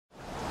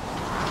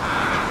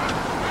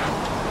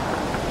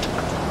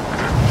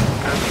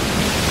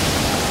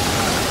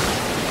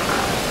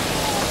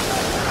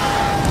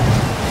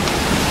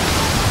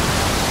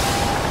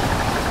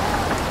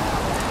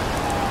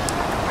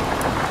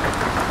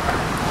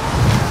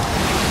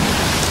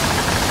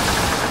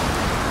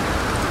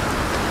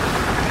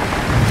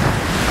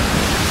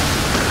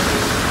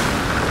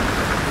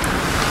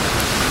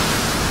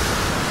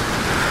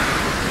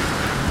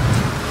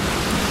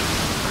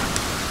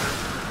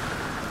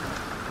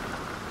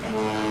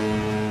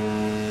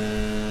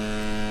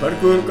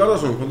Bergur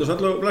Garðarsson, komdu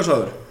sæll og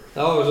blessaður.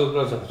 Já, svo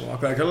blessaður. Og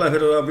hvað kærlega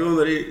fyrir að bjóða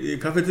þér í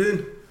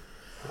kaffitíðin?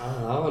 Já,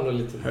 það var nú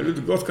lítið.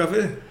 Helviti gott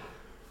kaffi,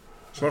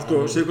 svart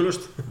og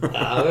sykurlaust.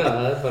 Já,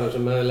 það er bara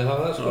sem maður vilja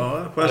hafa það, sko. Já,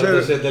 hvað segir þér?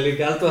 Það setja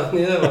líka eldvatn í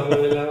það,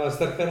 maður vilja hafa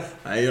sterkara.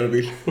 Nei, ég er á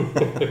bíl.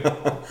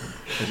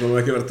 Þess vegna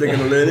ekki verið að tekja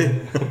á leiðinni.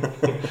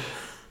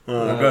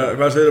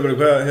 Hvað segir þér,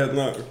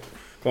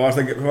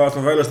 hvað varst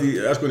að fælast í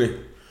æskunni?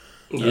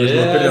 Ég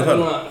er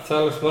búinn að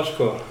þvælast margt,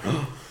 sko.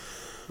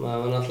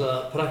 Maður var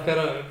náttúrulega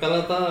prakkara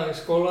galata í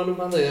skólanum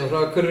hann, ég var frá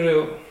Akureyri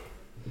og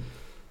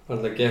var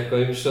alltaf gekk á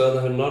ýmsu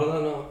þarna fyrir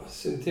norðan á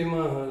sín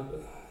tíma.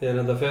 Ég er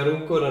enda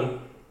fjárungur en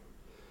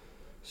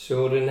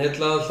sjórinn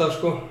heillaði alltaf,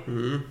 sko.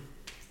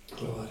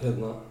 Og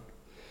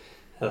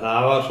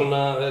það var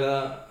svona verið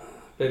að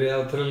byrja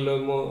á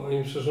trillum og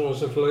ýmsu svona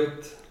sem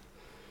flaut,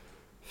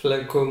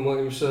 fleggum og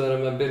ýmsu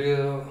þegar maður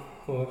byrjuði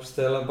og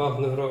stela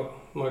bátnum frá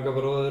maka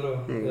bróðir og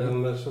ég var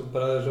með svo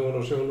bræður sem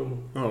voru á sjónum.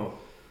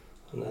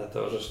 Þannig að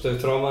þetta var svo stutt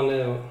frá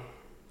manni og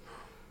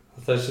á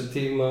þessu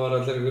tíma var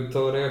allir ykkur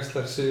tóri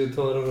axlar,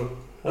 síðutórar og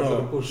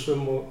allir á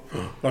bussum og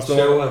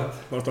sjóvært.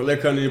 Varstu að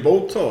leika henni í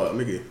bót þá,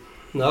 mikið?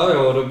 Já, ég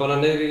voru bara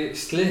neyri í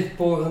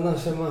slipp og þannig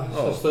sem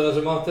stöða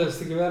sem átti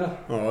helst ekki vera.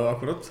 Já,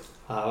 akkurat.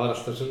 Það var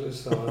alltaf svolítið,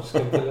 það var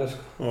skemmtilega,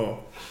 sko.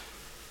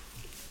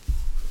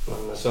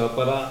 Þannig að svo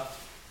bara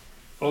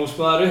ólst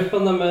maður upp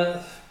hana með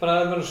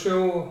bræðar á sjó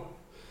og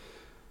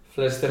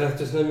flestir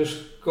hættust nefnir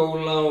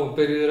skóla og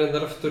byrjuðu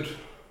reyndar aftur.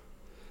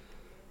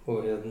 Og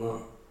það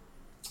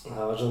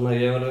var svona,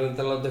 ég var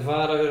reyndar látið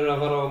fara fyrir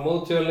að fara á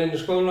mótjólinn í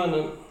skólan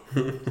en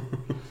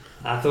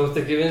það þótti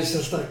ekki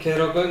vinsælt að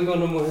keyra á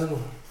göngunum og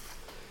þannig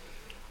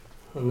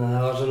að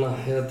það var svona,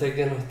 ég var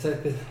tekinn á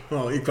teppið.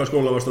 Já, í hvað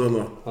skóla varstu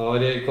þarna? Þá var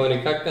ég komin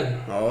í Gaggan.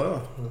 Já.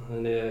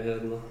 Þannig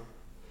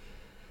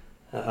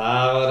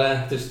það var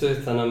eftir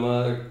stutt, þannig að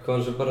maður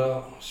kom svo bara á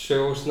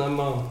sjó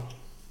snemma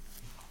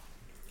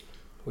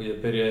og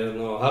ég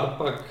byrjaði á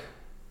Harbak,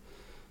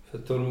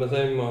 fyrir túr með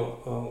þeim á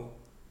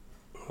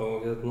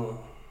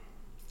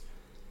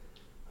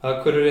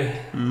Akureyri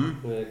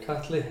með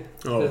Katli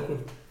og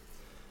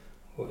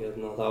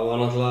þá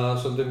var náttúrulega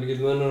svolítið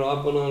mikill munur á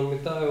aðbúnaðinum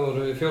í dag og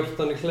voru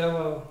 14 í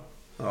klefa.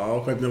 Já,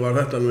 hvernig var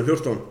þetta með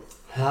 14?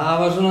 Það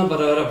var svona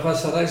bara að vera að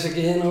passa að ræsa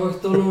ekki hinn á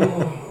vöktunum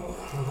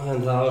en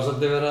það var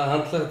svolítið verið að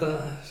handla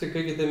þessi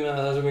kvikindi með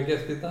það sem ég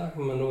gert í dag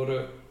menn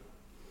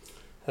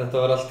þetta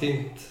var allt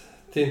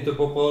tínt upp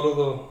á borð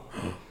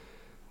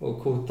og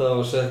kúta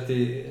og sett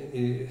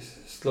í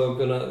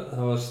slókuna,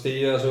 það var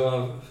stíga sem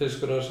var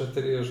fiskurinn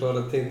settir í og svo var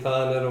það tengt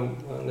það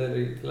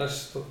niður í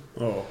lest og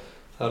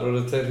þar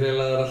voru tveir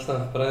félagar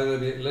alltaf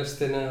bræður í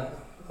lestinni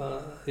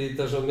að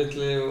ýta svo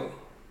milli og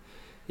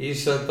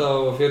ísetta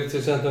og 40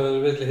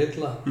 cm milli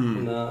hilla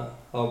þannig að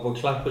það var búið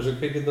að klappa þessu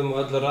kvikindum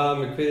og öllu raða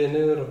með kviði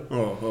niður og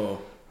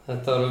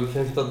þetta var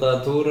 15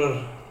 daga túrar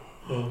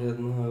og við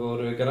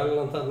vorum í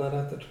Grænland þarna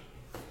réttur.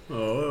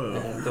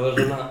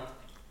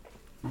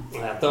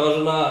 Þetta var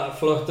svona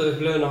flott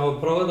upplifun að hafa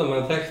prófað þetta,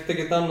 maður þekkti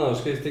ekkert annað og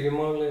skipti ekki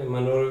máli.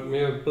 Menn voru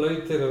mjög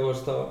blautir, þú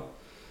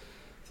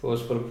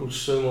varst bara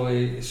bussum og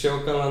í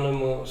sjógalanum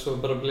og svo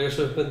bara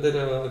blésa upp undir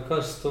ef það var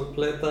kast og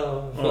bleita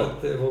og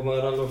flætti og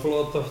maður alveg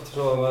flott oft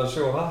svo að maður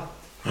sjó hatt.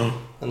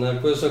 Þannig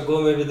að Guðsson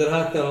kom upp yfir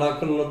hatti og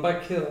lagði honum á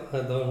bakkið og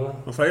þetta var svona...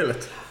 Og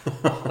þægilegt.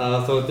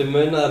 Það þótti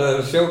munaðar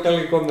að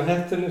sjógali kom með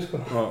hettunni, sko.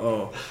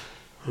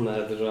 Þannig að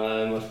þetta er svona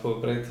að maður spóð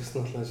breytist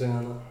náttúrulega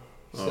síðan að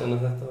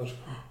þetta var,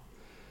 sko.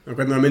 En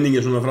hvernig var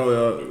minningin svona frá því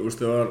að,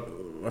 þú var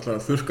alltaf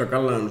að þurrka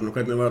gallaðan svona,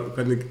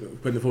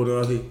 hvernig fóruð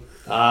það að því?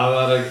 Það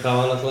var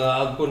náttúrulega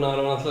aðbúnaður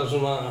og náttúrulega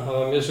svona, það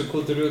var mjög svo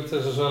kútur út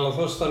þess að svala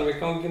þorstanum í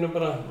ganginu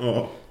bara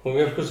og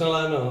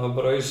mjölkursalæðinu og það var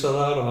bara auðsað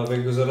þar og það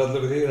fengur sér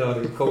allur í því, það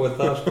var ekki kóið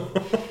þar, sko.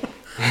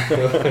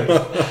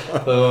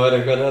 Það var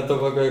eitthvað nett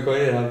og baka eitthvað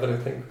í, það var bara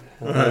eitt engur.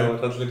 Það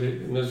var allir í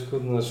mjög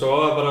skútinu. Svo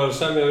var bara að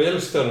semja á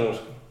vélstjórnum,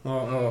 sko.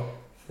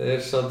 Þeir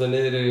sátu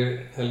niður í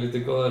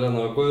helviti góðar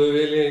og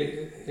Guðvili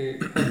í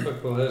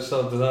Harbak og þeir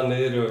sátu það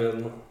niður og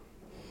maður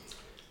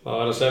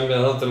var að semja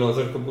þá til að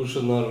þurrka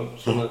bússurnar og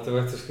svona þetta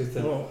vættaskipti.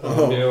 Það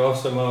var mjög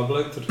oft sem maður var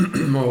blautur.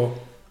 Og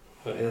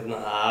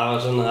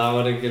það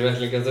var engir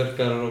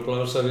vettlingaþurrkarar og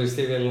blásar í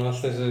stífélum og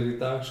allt eins og í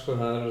dag, sko,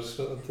 það er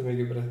svolítið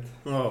mikið breytt.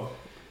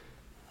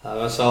 Það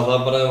var sá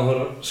það bara ef maður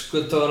voru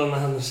skuttvarana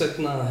hann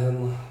seinna,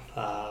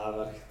 það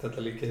var ekkert þetta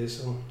líka því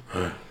saman.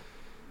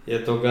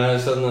 Ég tók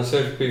aðeins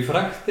sörpu í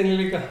fraktinni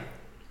líka.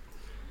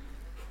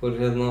 Fór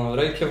á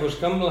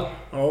Reykjafoss gamla.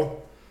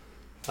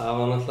 Það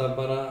var náttúrulega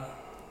bara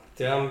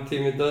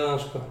djamtími döðan,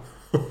 sko.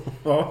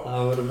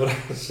 Það voru bara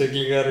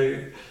siglingar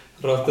í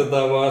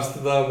Rotterdam og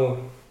Amsterdam og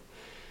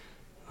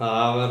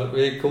það var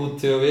vika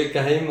úti og vika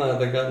heima.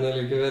 Þetta gat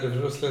nefnilega ekki verið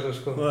frjálslegra,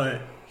 sko.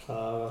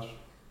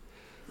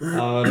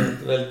 Það var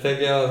vel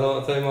tekið á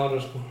þeim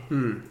árum, sko.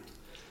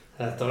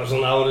 Þetta var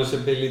svona árið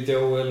sem Billy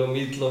Joel og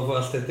Meatloaf og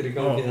allt þetta í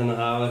gangi, þannig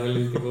að það var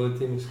helviti góði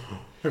tími, sko.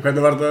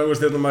 Hvernig var þetta,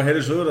 þegar maður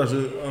heyri sögur á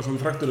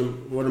svona frakturum,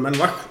 voru menn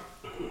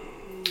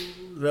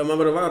þegar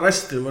maður verið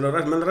ræsti,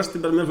 menn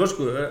ræsti bara með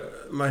flösku,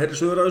 maður heyri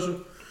sögur á þessu?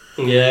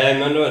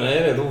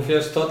 Nei, þú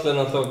férst tollin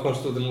alltaf og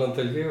komst út til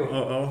Landhelgi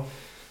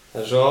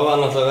en svo var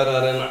hann alltaf verið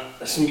að reyna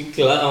að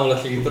smygla, hann var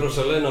alltaf ekki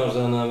drosa laun á þessu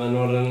þannig að menn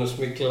voru að reyna að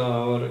smygla og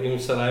það voru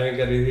ýmsar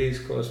æfingar í því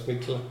sko að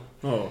smygla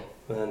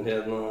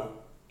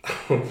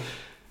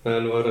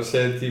menn voru að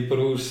setja í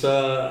brúsa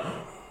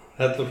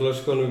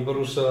helluflöskunum í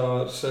brúsa og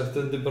var sett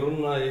undir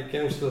brúna í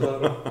geymslu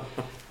þar og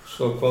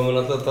svo komu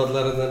alltaf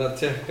tollararnir að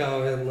tjekka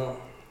og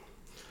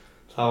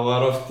þá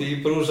var oft í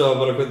brúsa og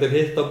bara hvernig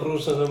hitt á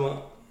brúsa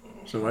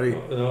sem var í?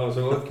 Já,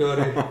 sem vodki var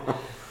í.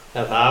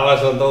 En það var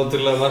svona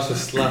ótrúlega massa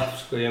slapp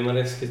sko, ég man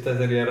einskist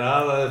þegar ég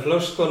raðaði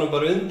flöskunum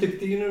bara undir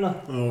dýnuna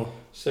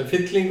sem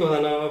fylling og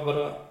þannig að það var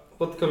bara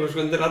vodkaflösku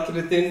undir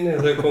allri dýnni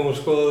og þau komu og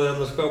skoðuði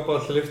alla skápa og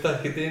allir lyfta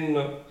ekki dýnn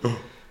og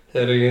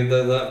þegar ég myndi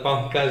að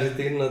banka þessi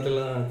dýnna til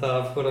að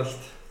það fór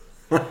allt.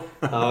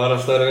 Það var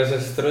alltaf verið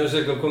þessi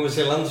strömsök að koma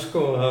sér land sko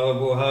og það var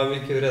búið að hafa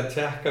mikið verið að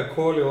tjekka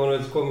kól, ég vonum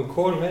að komið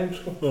kól heim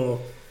sko.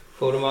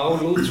 Fórum ál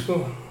út sko,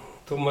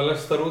 tókum að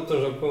lestar út og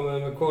svo komum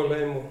við með kól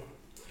heim og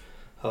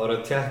það var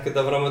að tjekka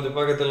þetta fram og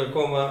tilbaka til að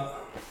koma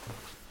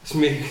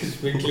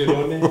smyglir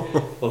honni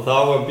og þá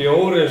var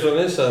bjóri eins og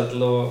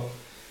vinsæll og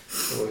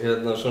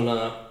svona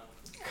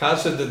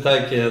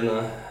kassettutæki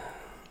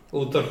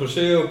útvarp og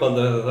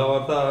sigurbandur þá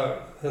var það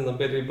að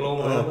byrja í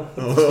blóma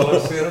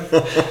slagsýra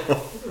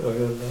og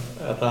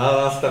það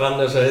hafði alltaf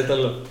annars að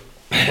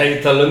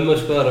heita lumur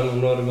sko þar að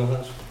við vorum með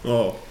það sko.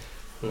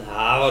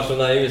 Það var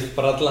svona yfirst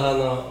bralla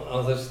hann á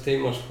þessu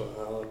tíma sko,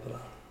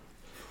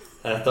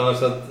 þetta var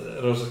svona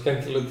rosa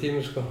skemmtileg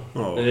tími sko.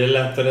 Við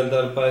lentum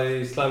reyndar bæði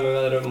í slæmi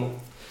veðrum og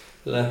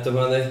lentum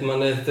hann eitt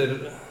mann eftir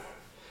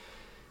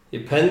í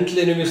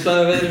pendlinum í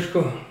slæmi veðri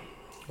sko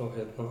og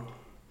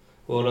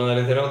vorum þær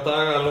í 3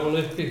 daga að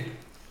lóna upp í,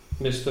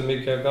 mistum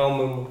mikið af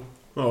gámum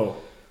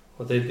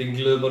og þeir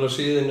dingluðu bara á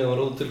síðunni og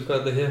var út til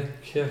hvað þetta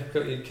hékk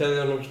í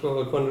keðjunum sko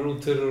og konur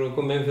út fyrir og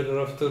kom inn fyrir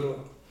aftur og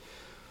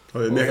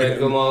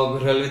fengum á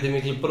okkur helviti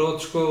mikil brot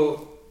sko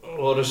og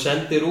voru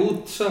sendir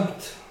út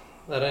samt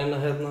að reyna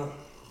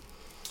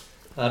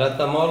að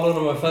redda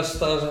málunum að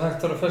festa það sem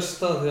hægt var að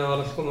festa því að það var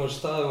allt komið á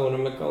stað, við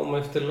vorum með gáma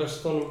eftir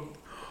lestunum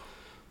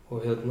og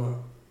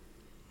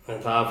en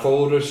það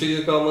fóru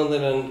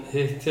síðugámandir en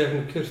hitt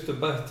hérna kurtu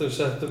bættu og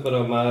settu bara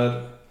maður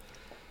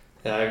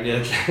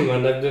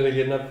maður nefnir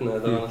ekki nefna,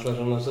 þetta var alltaf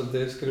svona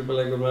svolítið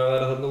skripuleikur með að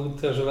vera þarna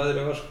úti eins og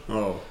veðrið var sko.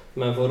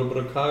 Menn fóru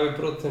bara að kafa í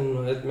brotin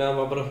og einn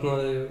mjama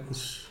brotnaði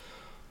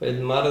og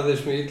einn marði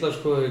sem illa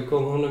sko, ég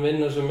kom honum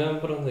inn þessu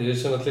mjamabrotni, ég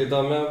vissi náttúrulega ekki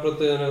það var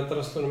mjamabrotið en ég var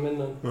drastlunum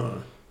inn en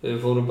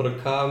við fórum bara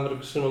að kafa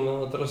mörg sinnum með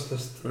að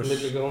drastlast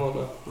milli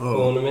gámana og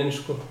honum inn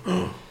sko.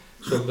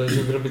 Svo beði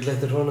sjúkrabíll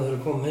eftir hona þegar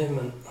við komum heim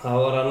en það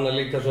var annar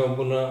líka sem var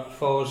búinn að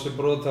fá þessi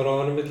brot þegar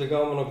hann var milli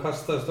gámana og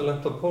kastaðist og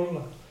lenti á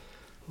póla.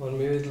 Það var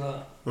mjög illa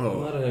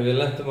marði, við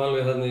lentum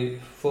alveg þannig í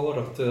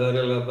foráttu, það er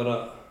eiginlega bara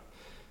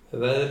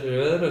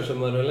veðru sem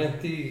maður hefur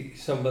lent í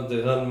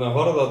sambandi þannig að maður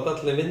horfði á þetta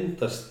allir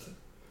vindast.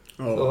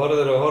 Þú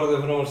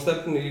horfðir fram á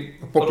stefni í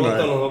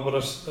brotunum og það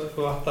bara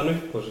vatt hann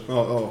upp á sig.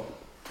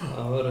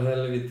 Það var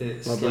helviti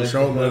slæmt,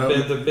 það er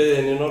betur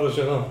byggðin í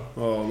Norðursjó þá.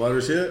 Maður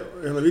hefur séð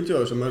hérna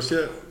vídeóðu sem maður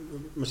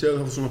séð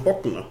það svona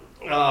bogna.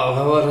 Já,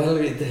 það var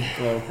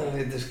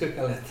helviti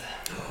skuggalegt.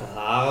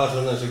 Það var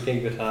svona eins og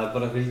gengur, það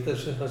bara fylgdi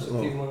þessu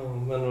tíma og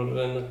menn voru að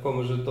reyna að koma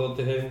þessu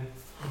dóti heim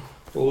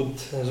út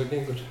eins og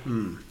gengur.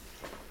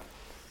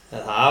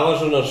 En það var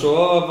svona, svo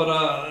var bara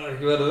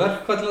ekki verið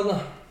verkfall þarna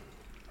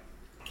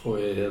og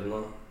ég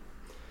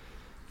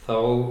þá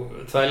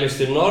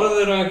tvælist í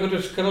norður á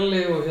einhverju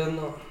skralli og það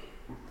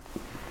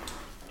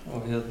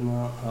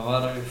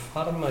var í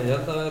farma, ég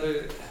held að það veri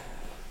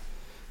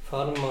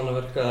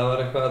farmannaverka, það var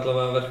eitthvað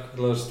allavega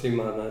verkfall á þessu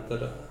tíma þannig að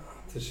þetta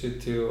er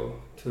 72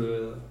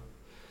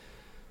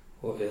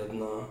 og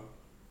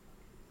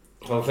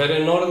þá fer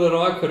ég norður á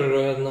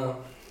Akureyri og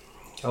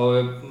þá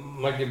er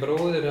Maggi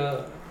bróðir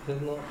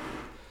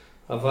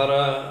að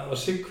fara á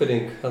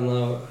Siggfirðing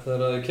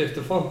þegar þau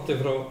keyptu fonti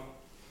frá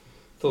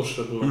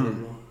Þórshöfn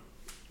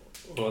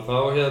og þá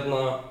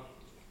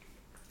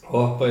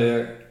hoppa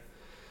ég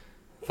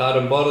þar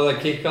borð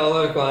að kíkka á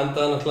það eitthvað og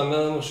endaði náttúrulega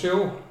með þeim á sjó.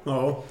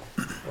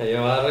 En ég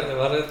var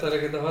reyndar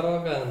ekkert að fara á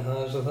okkar en það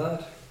er eins og það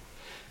er.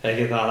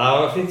 Ekki það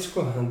var fínt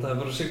sko, en það er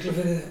bara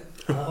Siglufirði,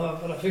 það var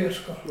bara fjör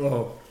sko.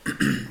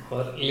 Það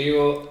var líf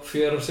og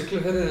fjör á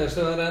Siglufirði eins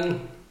og það er enn.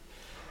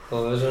 Og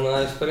það er svona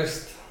aðeins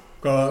breyst.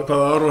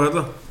 Hvaða ár var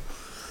þetta?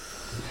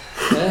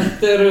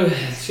 Þetta eru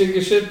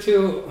cirka 73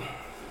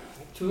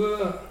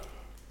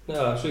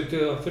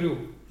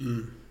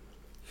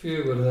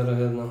 fjögur þegar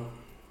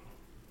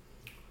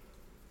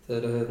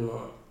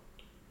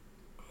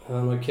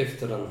hann var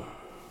keyptur hana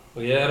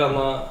og ég er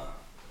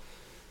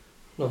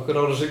nokkur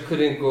ára á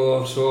Siggfirðing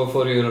og svo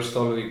fór ég á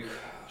Stálvík,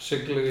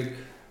 Sigluvík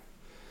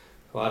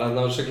var á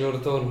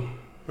Siglufjarðardórum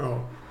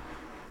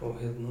og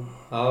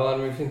það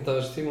var mjög fínt af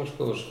þessu tíma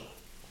sko.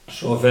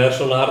 Svo fer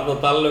svona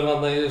Arnardalum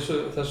í þessu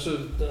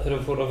þegar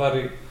við fórum að fara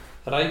í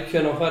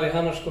Rækjuna og fara í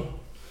hana sko.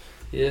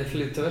 Ég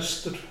flytt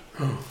vestur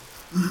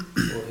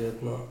og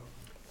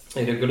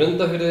er í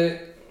Grundarfirði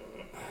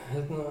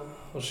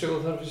á sjó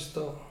þar fyrst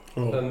og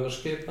Fremur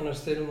skipanir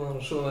stýrimaður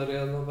og svo ég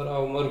hérna bara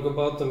á mörgum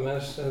bátum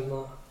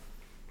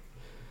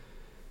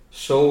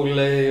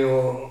Sóley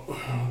og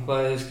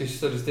bæði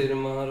skipstjóri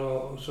stýrimaður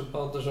og svo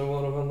bátar sem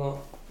vorum hérna.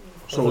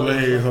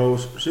 Sóley þá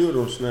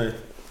Sigurjóns, nei.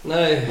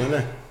 Nei,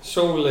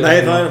 Sóley.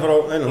 Nei, það frá,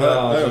 það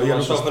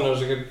var Soffanar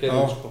sem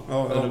gerði sko.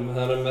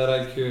 Það með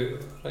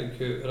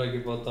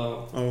rækjubáta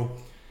og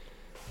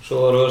svo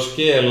voru við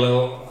skel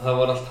og það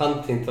var allt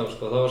handtínt þá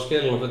sko, það var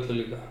skelin á fullu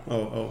líka.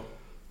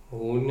 Og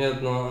hún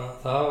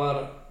það var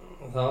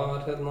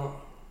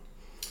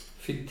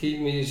fyrir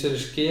tími í þessari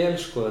skel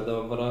sko, þetta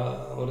var bara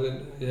orðin,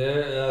 ég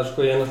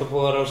náttúrulega búið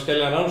að vera að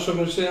skelja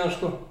rannsóknir síðan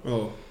sko.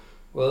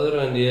 Og öðru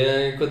en ég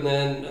einhvern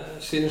veginn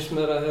sýnist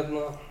mér að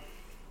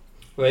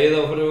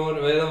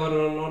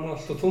veiðarvarin var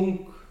alltaf þung.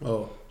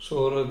 Svo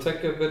voru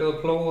tveggja byrjað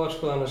að plóa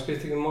sko, þannig að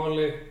skipti ekki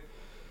máli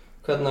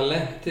hvernig hann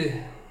lenti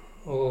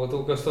og þú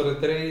gast orðið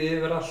dregið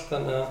yfir allt,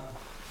 þannig að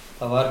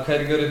það var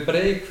hvergi orðið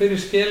breyk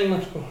fyrir skelina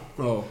sko.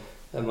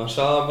 En maður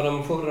sá það bara að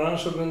maður fór í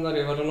rannsóknirnar,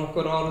 ég var í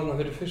nokkur ára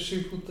fyrir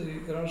Fiskifúta í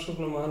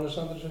rannsóknum með Hannes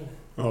Andréssyni.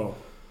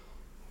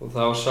 Og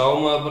þá sá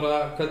maður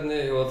bara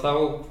hvernig, og þá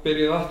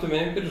byrjuði aftur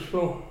með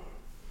einbýlisfló.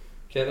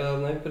 Gerði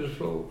þarna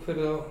einbýlisfló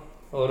fyrir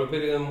þá voru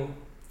byrjuðum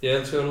og ég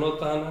held sér að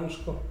nota hann enn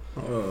sko.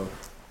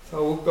 Þá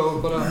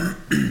útgáðu bara,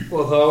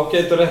 og þá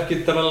getur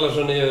ekki dralla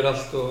svona yfir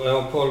allt og ef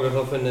hann kólgar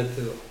þá fyrir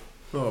netið og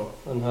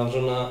þannig að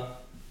svona,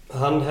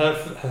 hann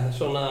heftaði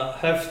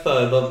þetta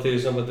alltaf í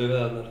sambandi við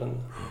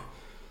hann.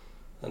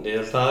 Þannig ég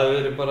held að það hefði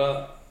verið bara,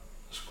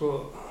 sko,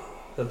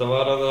 þetta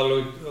var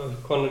alveg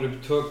konur upp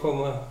 2,5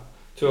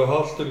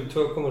 upp í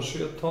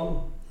 2,7 tonn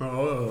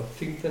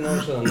þyngdin á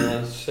sig, þannig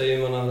að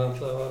segir mann að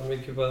það var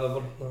mikið bæða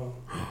brotna.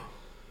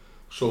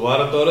 Svo var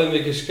þetta orðið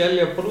mikið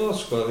skeljabrot,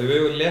 sko, því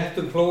við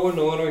léttum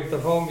plóin og vorum ekkert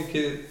að fá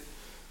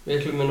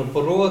miklu minna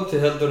broti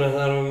heldur en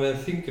það erum við með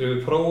þyngri.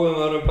 Við prófum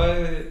að vera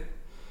bæði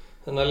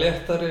þannig að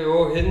léttari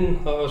og hinn,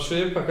 það var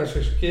svipa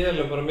kannski skel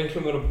en bara miklu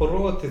meira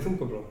broti í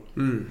þungaplóin.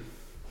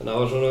 Þannig að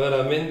það var svona verið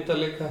að mynda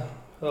líka,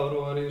 það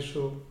var í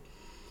þessu og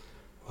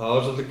það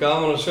var svolítið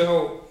gaman að sjá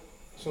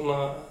svona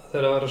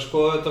þegar að vera að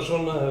skoða þetta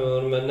svona, þegar við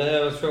vorum með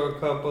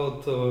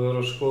nefasjókabát og við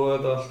vorum að skoða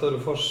þetta allt öðru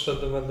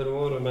fossettum heldur við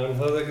vorum, en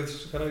það er ekkert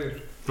þessi græjur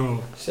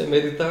sem í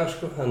dag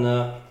sko, þannig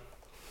að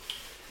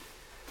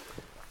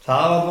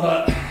það var bara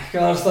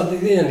gamanstand í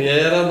því, en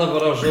ég þarna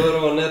bara og svo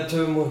erum við á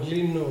nettum og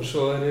línu og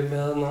svo ég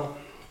með þarna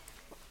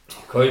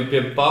kaupi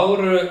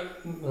Báru,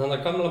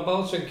 þannig gamla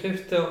bát sem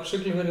keypti á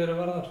Siglufirði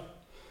Varðar.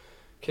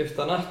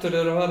 Keypti hann aftur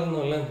yfir varðina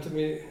og lentum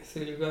í því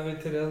líka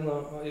ævintýri hérna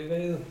í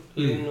veiðum,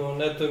 línu og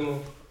nettum og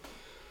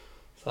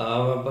það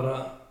var bara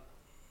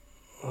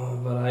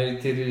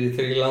ævintýri í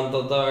 3 land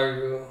á dag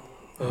og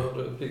það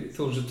voru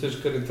 1000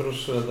 tuskar í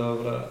trossu og þetta var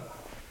bara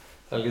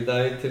lítið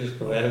ævintýri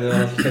sko, verðið var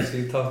alltaf kannski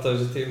í tátt á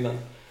þessu tíma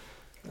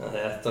en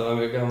þetta var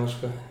mjög gaman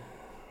sko.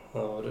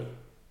 Það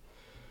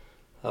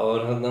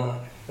voru hérna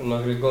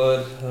nokkri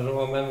góðir að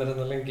róa með mér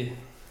hérna lengi.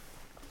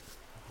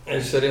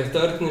 Eins er ég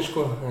eftir Örni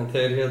sko, en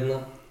þeir hérna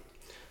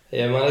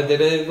ég man þetta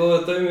er reyðin góða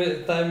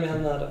dæmi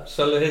hérna,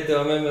 Sölvi Heiti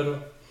var með mér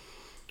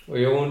og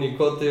Jón í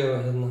Koti og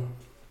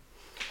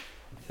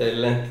þeir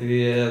lentu í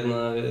við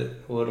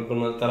vorum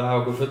búin að draga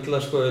okkur fulla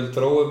sko, við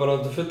dróðum bara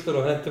áttu fullur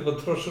og hentu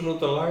bara trossun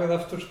út og lagaði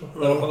aftur sko,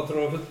 þegar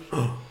báturinn var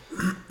fullur.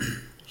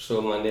 Svo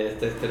man ég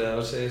eftir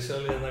það og segi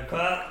Sölvi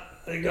hvað?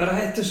 Það ekki var að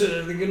hætta þessu, er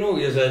þetta ekki nóg?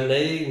 Ég segi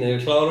nei,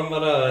 við klárum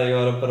bara, ég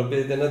var bara að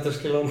biðja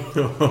nettaskilunum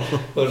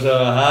og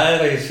sagði það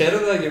er ekki,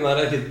 sérðu það ekki, maður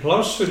er ekkert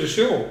pláss fyrir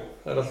sjó.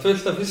 Það allt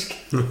fullt af fisk.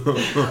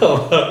 Það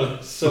var alveg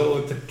svo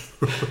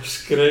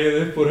skreið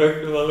upp úr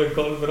haugnum alveg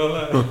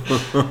kolbrálega.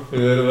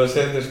 Við verðum að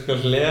setja sko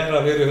hlera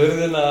fyrir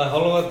hurðina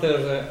hálfvati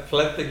og það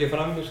fletti ekki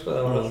fram í sko,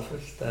 það var allt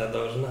fullt. Þetta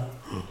var svona,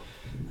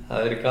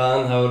 það verið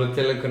gaman, það voru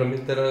til einhverja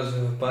myndir af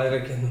þessu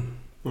bærakennum.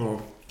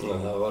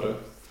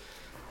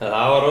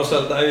 Það var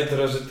rosalega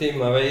ævintýri á þessu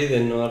tíma,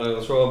 veiðinn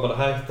og svo var bara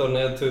hægt á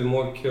netu,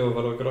 móki og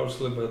fara á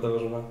grásleipu, þetta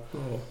var svona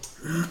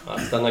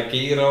allt annað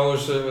gír á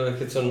þessu,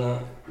 ekkert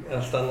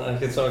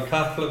svona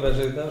kapphlaup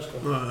eins og í dag sko.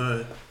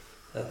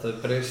 Þetta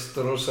breyst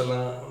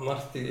rosalega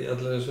margt í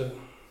allir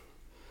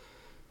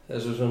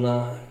þessu svona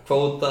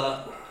kvóta,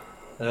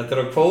 þetta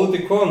er á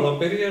kvóti kom, þá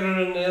byrjar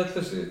henni allir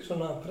þessi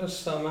svona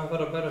pressa að menn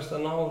fara að berast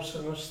að ná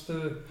sem mestu.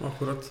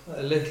 Akkurat.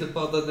 Litlu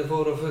bátarnir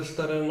fóru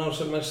fulltar að ná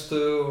sem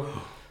mestu og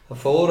það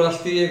fór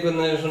allt í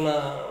einhvern veginn svona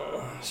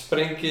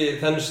sprengi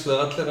þenslu,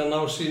 allir að ná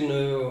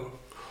sínu og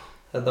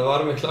þetta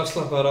var miklu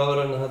afslappaðar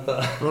áður en þetta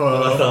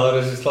var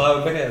þessi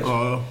slagur byrjaði sko.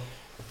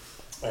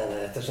 En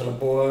þetta er svona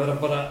búið að vera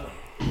bara,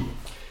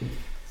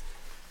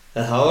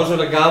 það var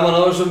svona gaman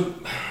á þessum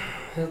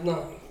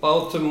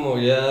bátum og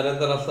ég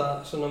reyndar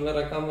alltaf svona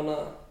meira gaman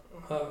að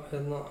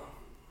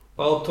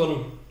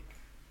bátunum.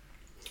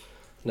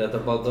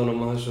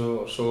 Netabátunum og þessu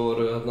og svo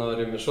var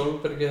ég með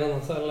Sólbergi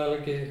þannig þærlega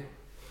lengi.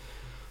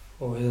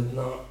 Og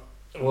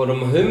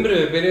vorum að humri,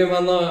 við byrjum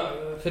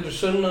fyrir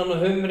sunnan og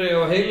humri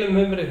og heilum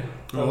humri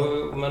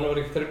og menn voru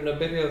ekki hrifnir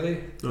að byrja á því.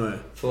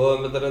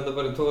 Þóðum þetta reynda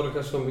bara í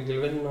tórukast og mikil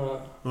vinna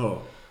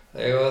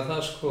eiga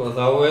það sko.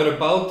 Þá eru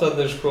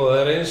bátarnir sko,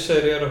 það eins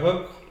þegar ég er á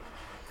höfn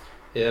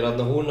Ég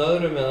þarna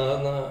Húnaöðrum eða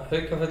þarna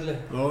Haukafelli.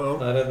 Já.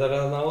 Það reyndar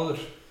þarna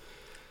áður.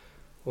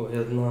 Og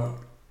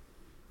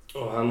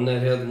og hann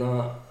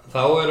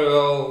þá erum við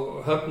á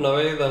Höfn að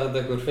veiða þetta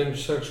einhver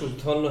 5-6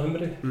 tonn af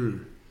humri.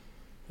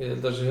 Ég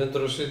held að það sé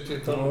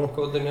 170 tonn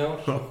kvótinn í ár.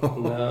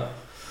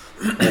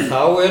 En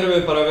þá erum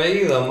við bara að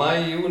veiða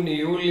maí, júní,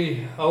 júlí,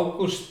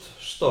 ágúst,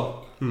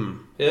 stopp.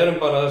 Við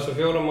erum bara þessi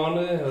 4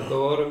 mánuði, þetta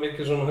voru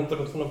mikið svona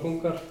 100 tonna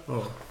pungar.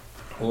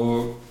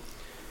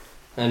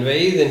 En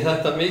veiðin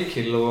þetta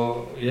mikil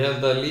og ég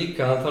held að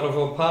líka hann þarf að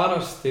fá að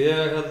parast. Ég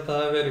held að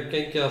það hefði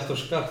gengið allt og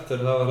skart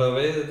þegar það var að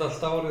veiðið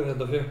allt árið,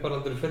 þetta fekk bara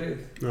aldrei frið.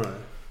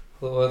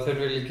 Þó að þeir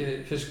vil ekki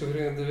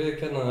fiskufríkandi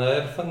viðurkenna,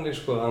 það þannig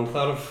sko, hann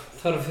þarf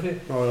frið.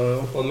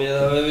 Og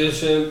meðan við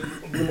séum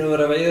búin að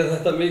vera að veiða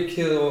þetta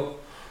mikið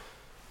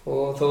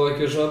og þó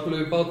ekki svo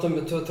öflug í bátum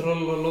með 2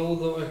 troll og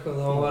lóð og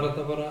eitthvað, þá var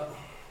þetta bara...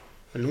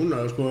 En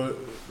núna, sko,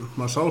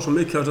 maður sá svo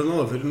mikið af þessu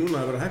náða fyrir núna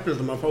að vera heppilegt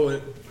að maður fái,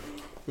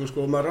 sko,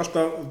 maður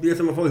alltaf býð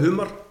þegar maður fái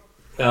humar.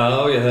 Já,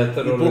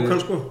 þetta í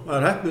bókan, sko.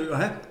 Það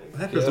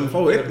heppilegt að maður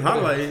fái einn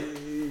hala í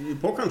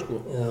bókan, sko.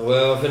 Já, og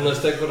ef að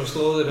finnast einhverja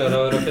slóðir, að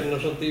vera að finna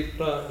svona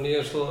dýpra,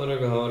 nýja slóðir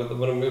eitthvað, þá var þetta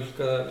bara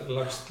mjölkað,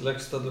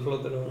 leggst allir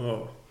flótir.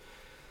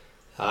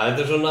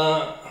 Þetta svona,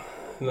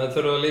 maður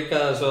þurfa líka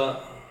þess að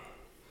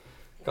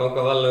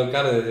ganga varlega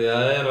garðið því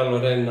að það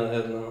alveg reyna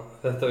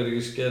þetta verið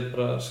ekki skeið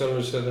bara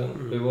sjálfum sér en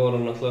við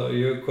vorum náttúrulega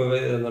jökum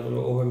veiðin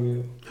alveg óhemju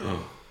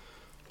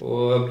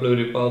og öflugur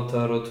í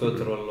bátar og 2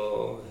 troll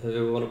og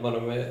við vorum bara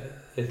með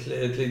eitt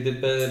lítið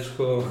beðir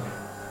sko,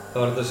 það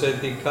var þetta að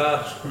setja í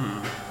kar sko.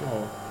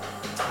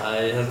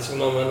 Ég held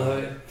sem að menn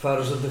hafi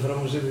farið svolítið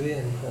fram á sig við því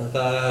en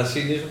það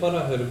sýnir svo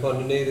bara, við erum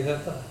bara niður í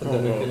þetta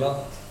ekki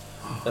langt,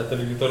 þetta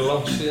ekki dörr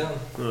langt síðan,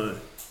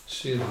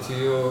 70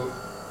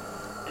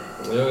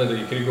 ég veit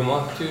ekki, kringum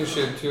 80,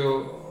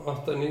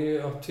 78,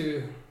 9,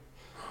 80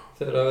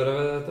 þegar að vera að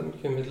veiða þetta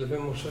mikið milli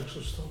 5 og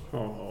 6 tonn.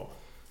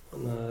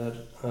 Þannig að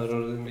það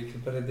orðið mikil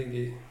breyting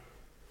í.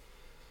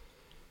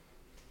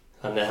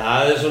 Þannig að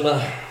það svona,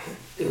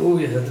 þetta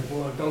búið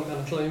að ganga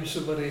náttúrulega ýmsu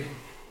bara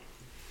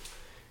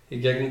í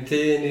gegnum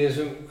tíðin í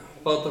þessum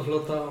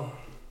bátaflota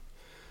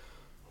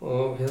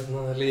og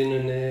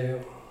línunni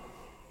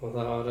og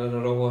það var að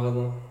róa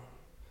hérna.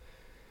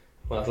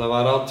 Maður alltaf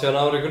var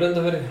 18 ári í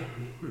Grundarfirði.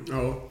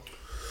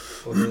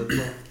 Og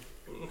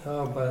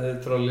bæði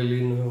trolli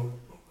línu og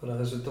bara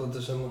þessu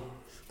dóti sem að...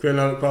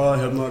 Hvenær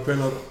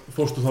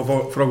fórstu þá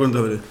frá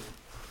Grundarfirði?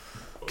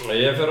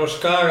 Ég fer á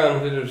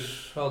Skagan fyrir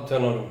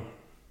 18 árum.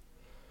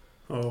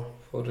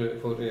 Fór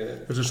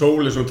ég... Þessi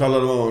sóli sem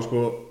talar á hann, sko,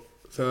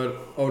 þegar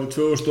árið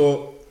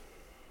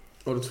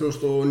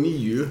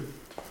 2009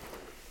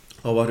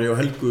 þá var ég á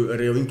Helgu,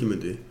 ég á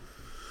Ingimundi.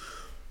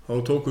 Þá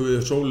tókum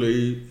við sóli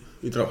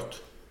í drátt.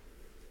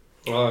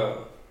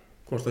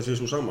 Hvort það sé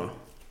svo sama.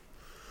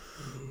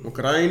 Og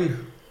græn?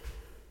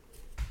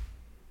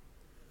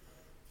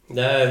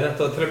 Nei,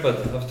 þetta var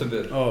trippandi,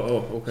 afturbyður.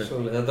 Ok.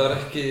 Sóli, þetta var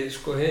ekki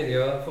sko hinn,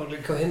 ég fór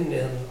líka á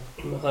hinni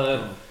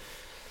þannig.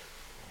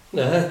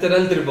 Nei, þetta er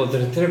eldri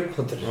báturinn,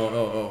 trippbáturinn.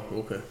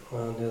 Ok.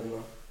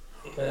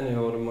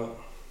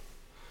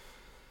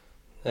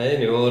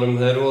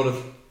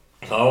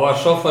 Þá var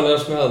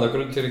Sofanes með þarna,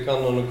 Grundfirði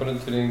Kannon og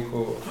Grundfirðing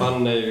og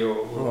Fanney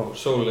og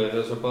Sóli,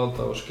 þessa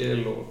báta og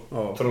Skil og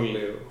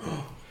Trolli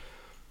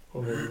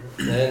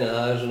Nei,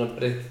 það er svona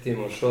breytt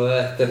tíma og svo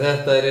eftir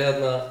þetta er ég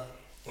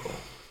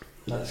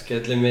það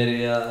skellir mér í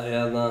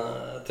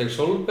til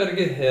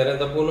Sólbergi. Ég er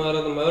enda búinn að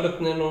vera með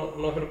Örninn og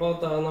nokkru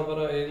báta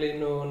bara í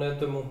línu og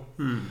netum og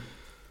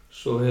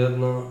svo er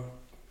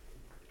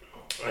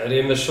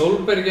ég með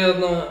Sólbergi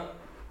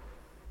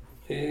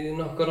í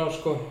nokkur ár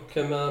sko,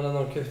 kemur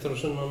það og keyptur á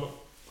sunnan og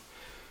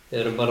við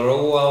erum bara að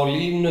róa á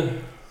línu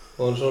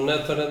og svo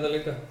netvar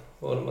líka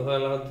og vorum að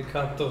þvæla hann í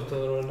kant oft og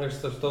vorum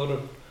hegsta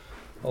stórum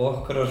og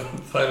okkur að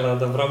þvæla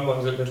þetta fram á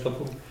þessi litla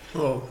punkt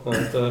og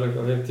þetta var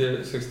eitthvað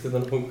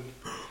 50-60 punkt.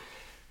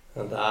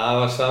 Þannig að það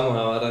var sama,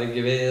 það var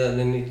ekki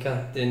veiðan inn í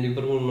kant, inn í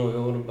brún og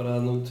við vorum bara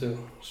þarna úti og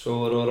svo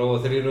vorum við að róa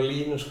 3 á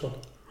línu sko.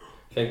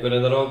 Fengur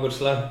reyndar á okkur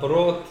slæmt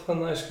brot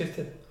þannig í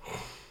skiptið.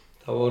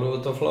 Þá vorum við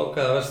út á fláka,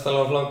 eða vestan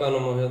á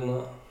flákanum og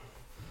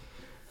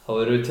þá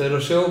erum við 2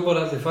 á sjó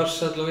bara allir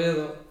farsæll og við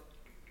og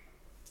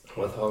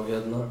þá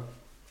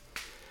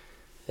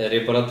er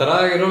ég bara að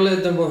draga í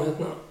róleitum og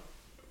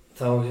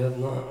þá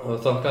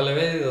þokkaleg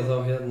veið og þá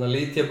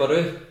lít ég bara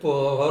upp og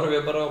þá horf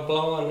ég bara á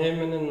bláan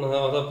himininn og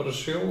það var það bara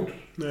sjór.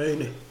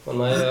 Nei.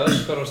 Þannig að ég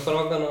öskar á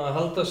strákana að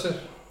halda sér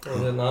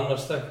og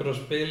annars stekkur á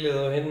spilið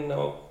og hinn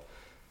á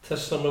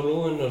tessan og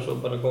lúinu og svo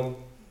bara kom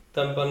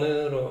demba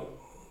niður og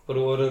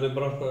brúurinn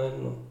brotnaði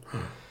inn og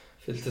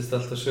fylltist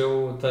alltaf sjó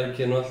og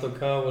tækin og allt á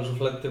kaf og svo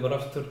flæddi bara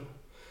aftur.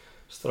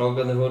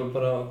 Strákarnir voru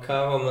bara að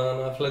kafa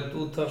meðan það flæddi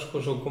út af sko,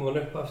 svo kom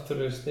hann upp aftur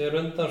og snýr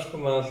undan sko,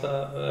 maður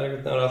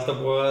er alltaf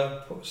búið að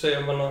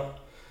segja mann að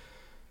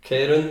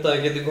keyra undan,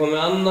 það geti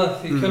komið annað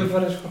í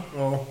kjölfarið sko.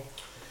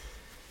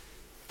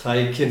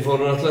 Tækin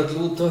fóru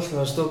náttúrulega út og allt,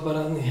 það stóð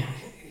bara hann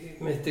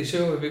mitt í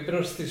sjó, upp í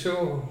brjóst í sjó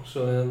og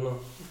svo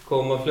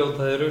kom að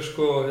fljóta þeirra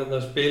sko og hérna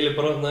spili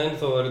brotnaði inn,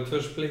 þá væri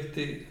 2 splitt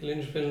í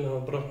línuspilinu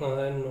og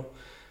brotnaði inn og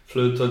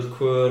flutöld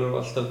kvör og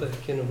alltaf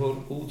dekkinu fór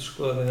út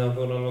sko þegar hann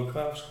fór alveg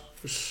kaf sko.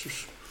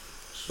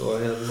 Svo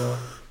hérna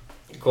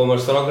koma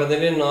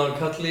strákarnir inn og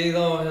kalli í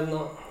þá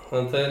hérna,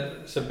 þannig þeir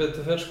sem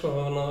betur fer sko,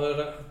 hann að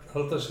vera að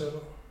halda sér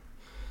og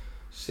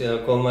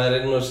síðan koma þeir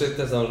inn og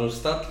sittast, það var svona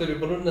stallur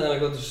í brunni þannig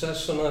að gott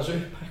sess svona þessu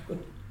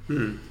upphækkun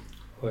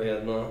og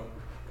hérna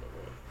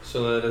svo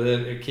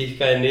þeir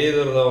kíkkaði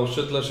niður og þá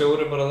sulla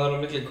sjóri bara þar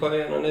á milli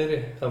kojana niðri.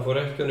 Það fór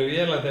ekki honum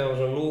véla þegar það var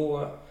svona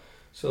lúga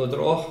sem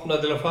þetta opnað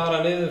til að fara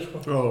niður sko.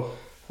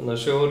 Þannig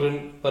að sjórinn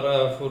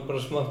fór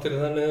bara smáttir í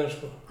það niður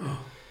sko.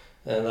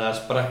 En það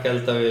sprakk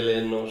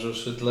eldavélinn og svo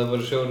sullaði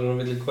bara sjórinn á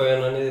milli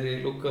kojana niður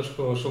í lúga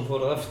sko og svo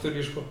fór það aftur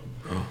í sko.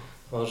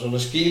 Það var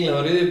svona skíl, það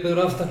var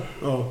yfirbyggður aftan.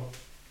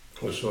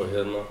 Og svo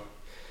hérna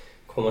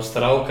koma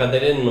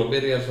strákarnir inn og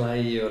byrja að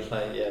hlæja og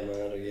hlæja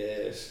maður og ég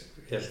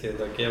held ég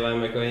þetta að gefa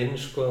þeim eitthvað inn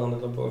sko,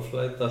 þannig að búið að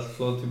flæta allt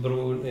flott í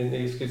brún inn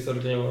í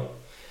skipstjóraglefa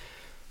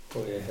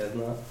og ég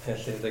held ég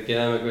þetta að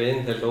gefa þeim eitthvað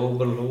inn, þeir lóu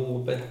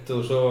og bentu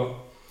og svo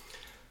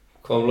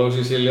kom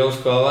lóksins í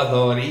ljós hvað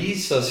það var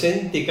ís að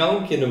synd í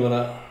ganginum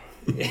bara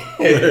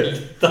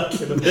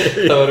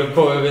það var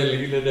komið vel í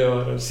lílinni og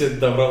var að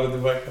synda frá og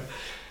tilbaka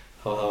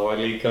og það var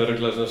líka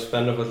örugglega svona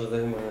spennufall af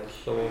þeim og það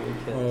hlóðu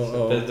mikið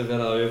sem betur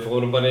fyrir að við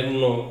fórum bara inn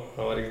og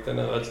það var ekkert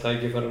enn að öll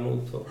tæki farin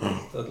út og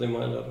allir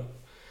mælar.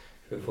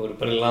 Við fórum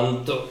bara í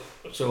land og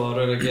svo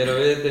varum við að gera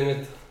við þetta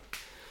einmitt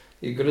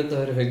í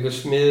Grundarfirði, fengum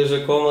smiður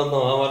sem kom þarna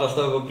og hann var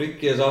alltaf upp á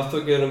bryggju þessi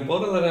afturgjörum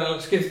borðar en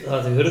hann skipti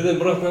það til hurðin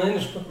brotnaði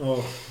einu sko.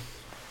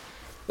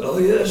 Og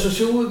ég svo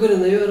sjóveikur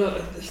en ég að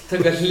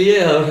taka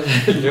hlið, það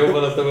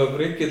hljópar alltaf upp á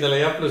bryggju til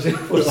að jafna sig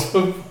og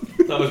svo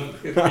það var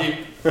dýp.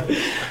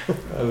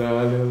 Það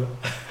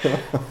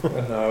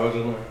var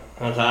svona,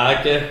 en það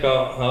gekk á,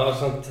 það var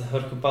samt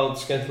hörku bát,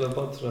 skemmtilega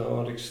bát, það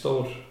var ekki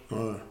stór.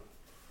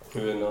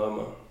 Við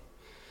náðum að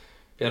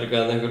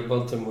bjargaði einhverjum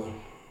bátum og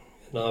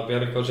ég náði að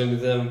bjarga á sinni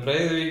þegar með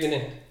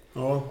Breiðuvíkinni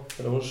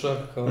þegar hún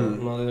sökk og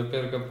náði ég að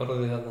bjarga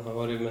barði hérna, það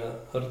var ég með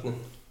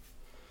hörnin.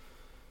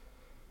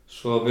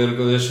 Svo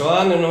björguðu við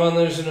Svaninn og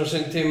vannarinn sinni á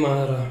sinn tíma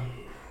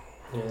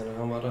þegar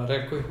hann var að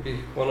rekka upp í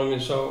kona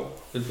mín sá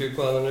við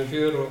byggaðan í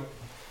fjör og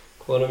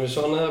kona mín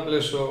sá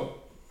neðablis og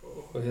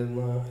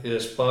hérna ég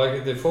spaði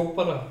ekki til fók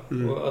bara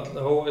og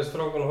allir hófaði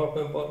strákan og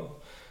hoppaði bara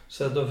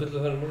setja á fullu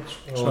ferðin út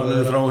sko.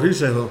 Svaninn frá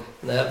Hrísey þá?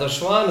 Nei, þetta var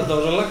Svaninn, það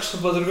var svo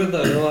laxabátur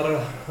Grundarfirði,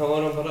 það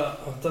var bara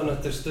aftan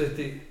eftir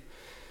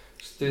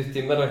stutt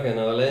í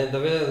Merrakæna, það var leiðinda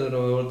veður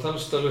og við vorum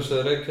talstöðlaus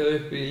að reykja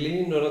upp í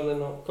línur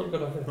inn á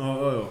Kolgrafirði.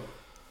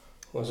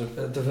 Og sem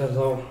betur fer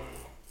þá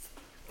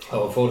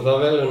fór það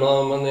vel, við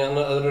náðum hann í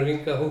öðrum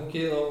hring að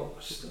húkið og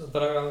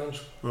draga af henn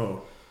sko.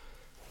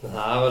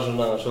 Það var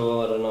svona, svo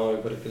var að ná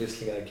einhverju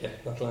gríslinga að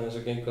gegn alltaf eins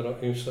og gengur á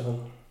ýmsu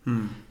hann.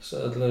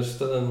 Öllu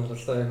stöðum var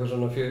alltaf eitthvað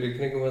svona fjör í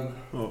kringum þetta.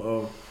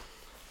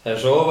 En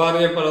svo var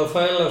ég bara að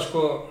þvæla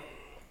sko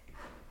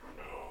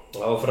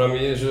áfram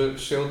í þessu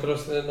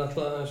sjódrasli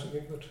alltaf eins og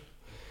gengur.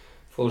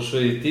 Fór svo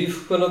í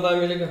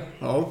dýfkunadæmi líka.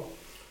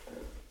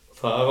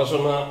 Það var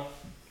svona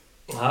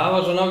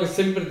ágætt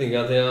tilbreyting því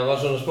að það var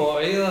svona smá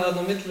eyða þarna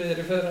á milli þegar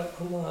ég fer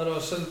það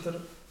var seldur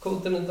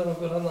kótinn undan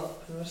okkur hana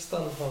í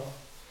vestan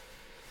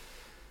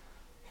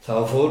þá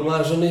fór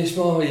maður svona í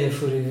smá, ég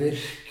fór í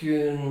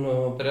virkjun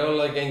og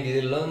brjálaði gengið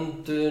í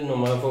löndun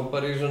og maður fór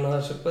bara í svona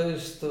þessu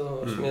bauðst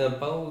og smíða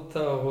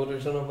báta og fór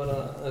í svona bara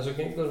þessu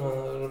gengur,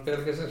 maður verður að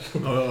bjarga sér.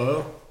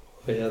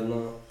 Og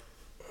hérna,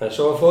 en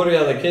svo fór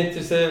ég að það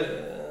kynntist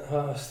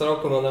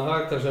strákum að það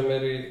Hagdal sem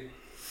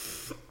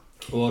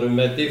voru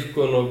með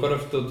dýfkun og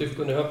gröft og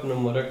dýfkun í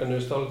höfnum og rekka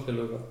niður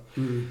stáltilöku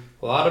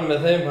og var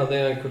með þeim hann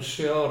þegar einhver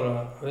 7 ára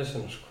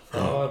vissinu sko.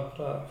 Það var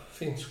bara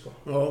fínt sko.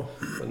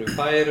 Þannig við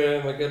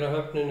færum að gera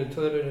höfninu í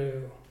Tvöryri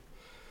og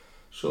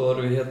svo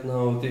vorum við hérna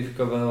á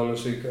dýfkabeð á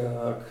Ólafsvík,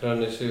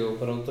 Akranesi og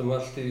bara út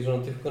allt í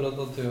svona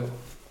dýfkunadóti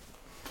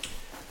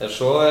en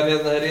svo hérna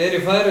þegar ég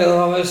í færi þá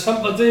var ég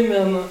samband við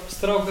með hann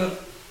strákar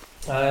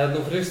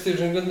hérna Frystýr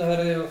sem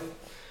Grundarfirði og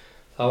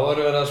þá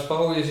voru við að spá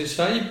í þessi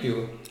sæbjú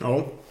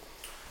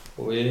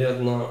og ég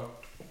hérna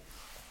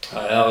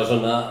það var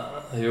svona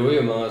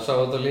maður sá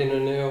þetta á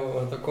línunni og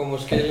þetta kom á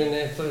skilinni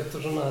eitt og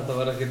svona, þetta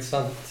var ekkert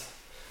sant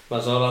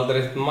maður sá aldrei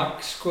eitt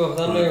max sko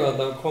þannig og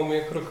þetta kom í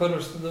einhverju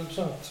körfustundum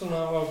samt svona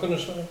á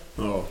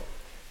ákveðnum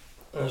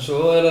en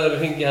svo það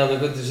hringi hann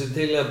og kvöldi sér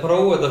til að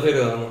prófa þetta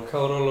fyrir þann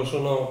Kári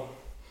Ólafsson og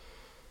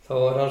þá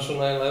var hann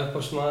svona eiginlega upp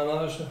á smaðinn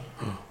af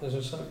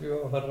þessu sæbjú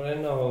og fara að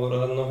reyna og voru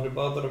það nokkri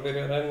bátar að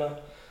byrja að reyna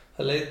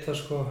að leita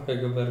sko,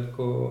 Haukaberg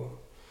og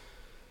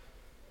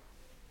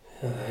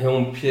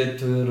Jón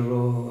Pétur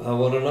og það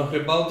voru nokkri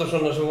bátar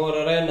svona sem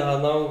voru að reyna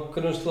að ná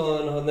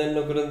grunnslóðinu hann inn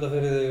á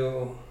Grundarfirði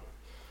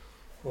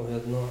og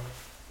hérna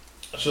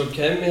svo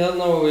kem ég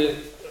þarna og við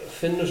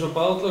finnum svo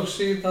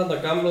bátlagsíð þarna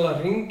gamla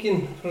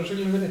hringinn frá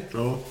Siglufirði.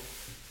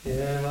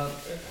 Ég var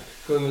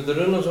Guðmundur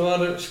Runnarsson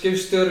var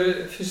skipstjóri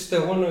fyrst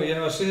af honum og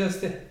ég var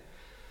síðasti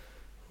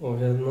og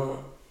hérna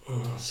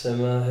sem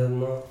að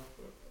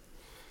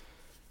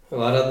Ég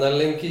var hérna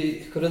lengi í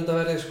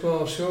Grundarfirði sko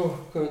á sjó,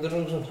 Guðmundur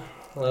Rúnarsson.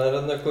 Það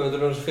hérna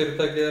Guðmundur Rúnarsson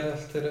fyrirtæki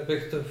allt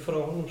byggt upp frá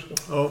honum sko.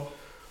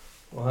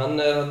 Og hann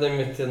hérna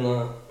einmitt hérna,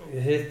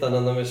 ég hitt hann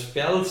hérna með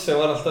spjald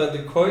sem var alltaf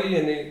undir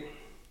kojinn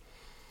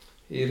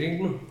í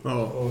hringnum.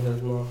 Og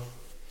hérna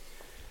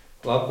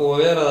var búið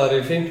að vera þar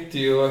í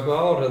 50 og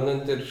eitthvað ár hérna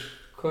undir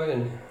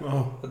kojinni.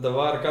 Þetta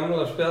var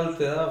gamla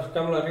spjaldið af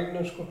gamla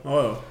hringnum sko.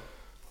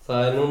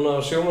 Það núna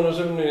á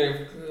sjómannasöfnu,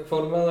 ég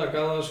fór með það,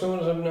 gaf það á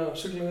sjómannasöfnu á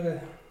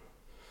Siglufirði.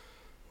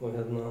 Og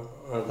hérna,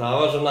 það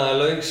var svona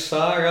löng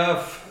saga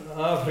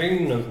af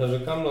hringnum, þessu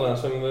gamla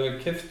sem við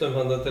keyptum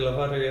hann til að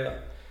fara í að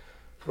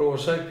prófa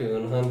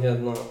sæbjúgun. Hann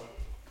hérna,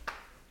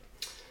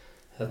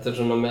 þetta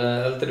svona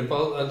með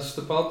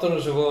eldstu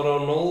bátunum sem voru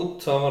á nót,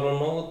 það var á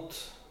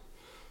nót,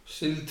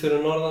 síld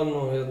fyrir norðan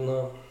og hérna,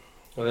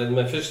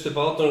 með fyrstu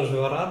bátunum sem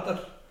var radar.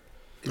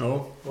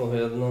 Og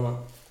hérna,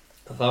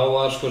 þá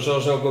var sko svo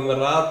sem kom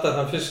með radar,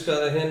 hann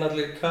fiskaði hinn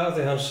allir í kaf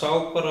því hann sá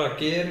bara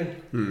gerinn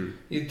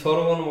í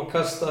torfunum og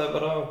kastaði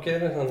bara á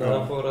gerinn, þannig að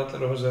hann fór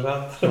allir á þessi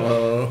radar.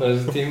 Og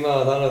þessi tíma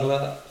að það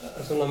náttúrulega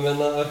svona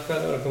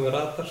minnaverkar að koma með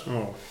radar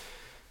sko.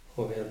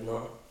 Og hérna,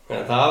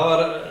 það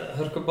var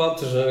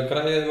hörkubátur sem við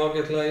græðum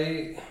ágætlega í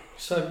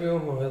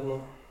sæbjúgum og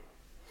hérna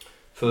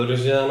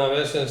förum síðan að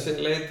vesens til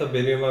leita,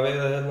 byrjum að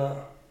veiða hérna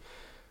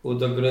út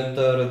á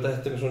Grundarfirði og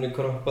dettum svona í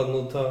kroppan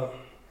út á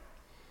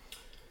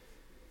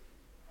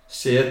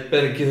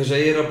Setbergi, þessu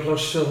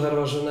eyrapláss og þar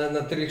var svona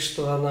einna drýgst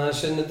og þarna aðeins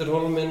inn undir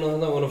hólminn og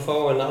þarna voru að fá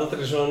en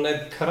aldrei svona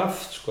neitt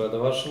kraft sko.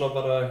 Þetta var svona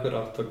bara einhver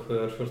 8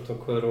 kvör,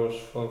 14 kvör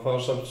og fá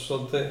samt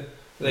svolítið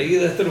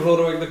vegið eftir og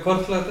fórum við ekkert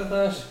kortlagt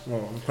þetta aðeins.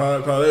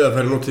 Hvaða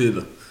veiðarfæri notið í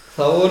þetta?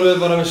 Þá vorum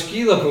við bara með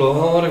skíðaplóg,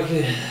 það var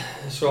ekki,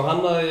 svo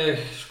hannaði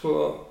ég sko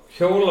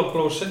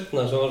hjólaplóg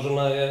seinna sem var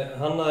svona, ég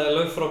hannaði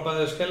lauf frá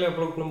bæði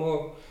skeljaplógnum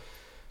og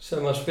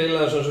sem að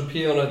spilaði svona svo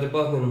píónu eftir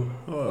botninum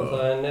og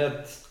það er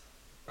net.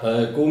 Það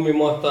er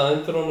gúmmímotta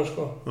undir honum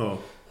sko.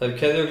 Það er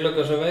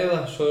keðjugluggar sem veiða,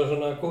 svo er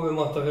svona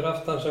gúmmímotta fyrir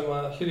aftan sem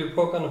að hlýja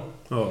pókanum.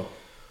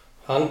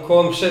 Hann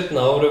kom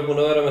seinna, árið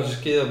búinn að vera með þessi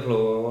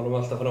skíðaplóg og vorum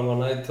alltaf fram á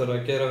nætur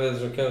að gera við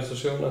þess að kemast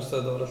að sjónast.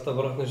 Þetta var alltaf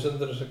brotnið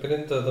sundur þessa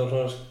grindu, þetta var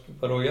svona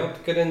bara úr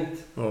járngrind,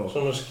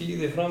 svona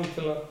skíði fram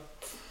til að...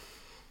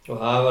 Og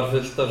það var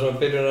fullt af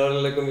svona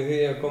byrjunarörðuleikum í því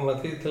að koma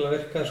því til að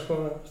virka sko.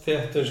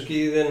 Þéttum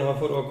skíðin og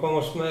hann fór að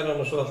komast meira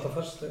og svo alltaf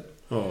fastlega.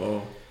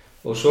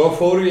 Og svo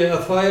fór ég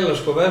að þvæla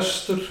sko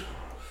vestur,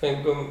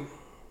 fengum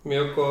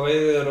mjög góða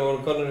veiðar og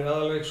vorum konur í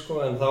Aðalvík sko,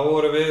 en þá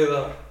voru við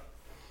að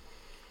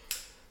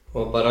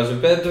og bara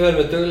sem betur verið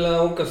með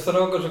duglega unga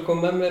strákar sem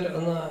kom með mér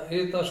í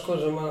þetta sko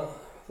sem að,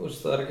 þú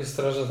veist, það er ekki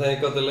stressað þegar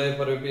ég gátt að leið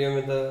bara í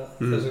bíómynd eða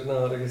þess vegna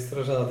það er ekki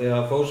stressað því að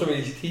það fór svo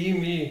mikil tím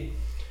í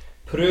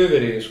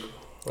pröfur í sko.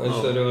 Og eins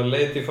og þegar ég var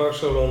leit í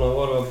fagsálun og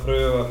voru að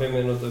pröfa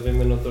 5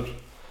 mínútur.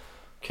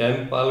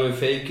 Kemp alveg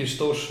feiki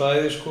stór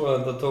svæði sko,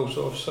 þetta tók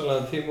svo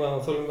ofsalega tíma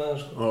að þola með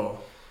það sko.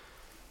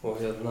 Og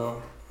hérna,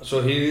 svo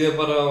hýfði ég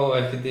bara og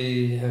ekkert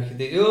í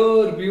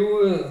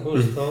bjúgu, þú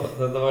veist,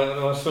 þetta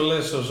var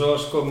svoleiðis og svo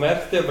sko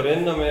merkti ég bara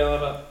inn á mig að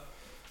vera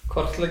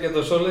kortleggja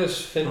þetta svoleiðis,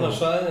 finna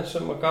svæðin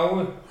sem að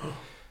gáu.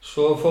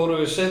 Svo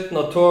fórum við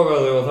seinna og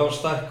togaðu og þá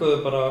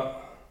stækkuðu bara,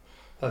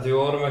 þetta við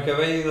vorum ekki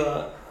að veiða,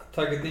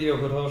 takkit í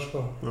okkur þá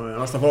sko. Já,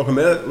 varst að fá okkur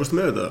með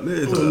þetta?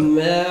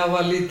 Með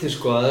var lítið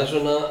sko, það er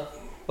svona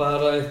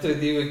bara eitt og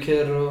eitt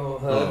ívíker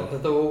og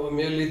þetta var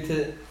mjög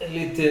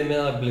lítið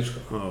meðafli sko.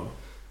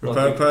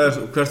 Hvert fer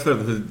þetta?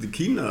 Þetta er í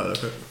Kína eða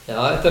hvað? Já,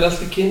 þetta er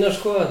allt í Kína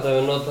sko, þetta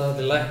við notað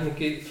þetta í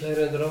lækning í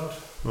fleiri 100 ár.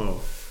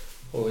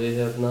 Og við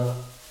hérna,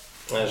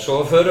 en svo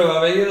förum við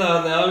að veiða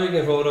þarna í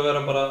Alvíkinn, fórum að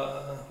vera bara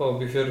fá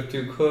upp í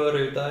 40 köru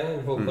í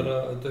daginn, fórum bara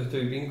döttu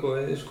í bingo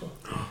veiði sko.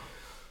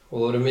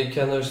 Og vorum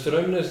mikið hérna við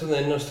Straumnes,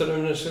 inn á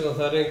Straumnes og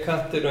það er einn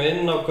kattir og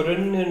inn á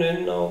grunninn,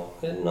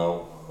 inn á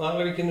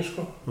Alvíkinni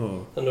sko.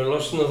 Þannig að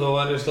losna þá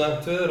væri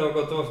slæmt veður og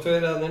gott oft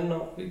verið þarna inn á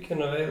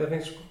víkinu að veiða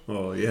hreint sko.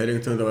 Ég heyri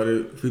einhvern veginn að það væri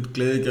full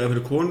gleðigjafi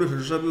fyrir konur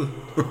fyrir sæbjúg.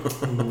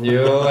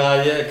 Jú,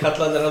 ég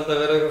kallarnir haldi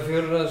að vera eitthvað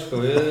fjörur sko.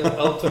 Við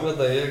átum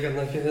þetta, ég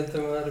gæti ekki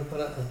fundum að það er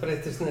bara að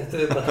breytist neitt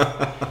við þetta.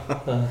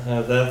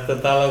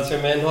 Þetta talað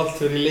sem einholt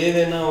fyrir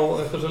liðina og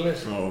eitthvað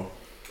svoleiðis.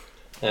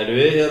 En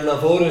við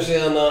hérna fórum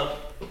síðan að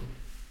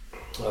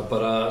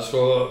bara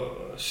svo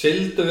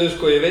sildu við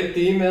sko, ég veit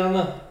í mig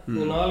hana,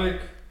 inn á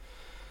Alvík.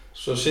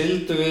 Svo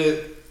sildu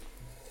við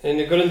inn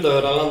í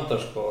Grundarfirði að landa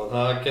sko og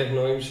það gekk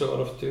nú ýmsu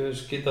var oft í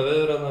skíta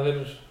veður þarna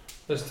fyrir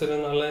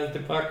vesturinn að leiðin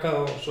tilbaka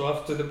og svo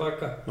aftur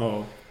tilbaka.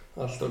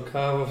 Allt á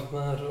kaf oft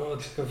maður og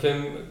alltaf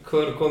 5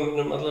 kvör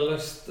komin alla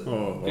lest,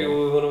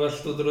 bjúið voru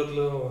velt út úr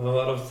öllu og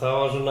það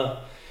var svona,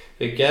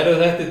 við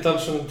gerðum þetta í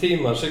talsvöndum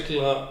tíma,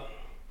 sigla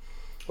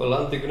og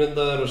landa í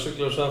Grundarfirði og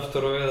sigla svo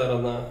aftur og veiðar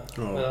þarna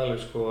með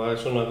Alvík sko og það er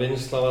svona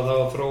vinnsla var þá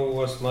að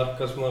þróast,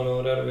 markaðsmálið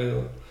voru erfið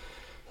og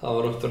það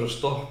var oft að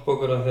stoppa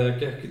okkur að þegar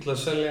gekk illa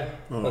að selja,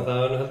 en það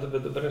var heldur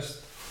betur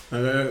breyst.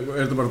 Er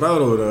þetta bara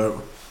dagróður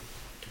eða?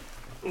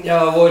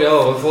 Já, við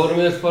fórum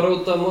bara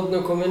út á mótni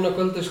og komum inn á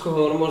kvöldi sko,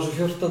 við vorum á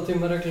þessu 14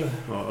 tíma reglu.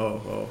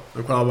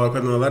 En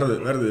hvernig var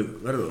verðið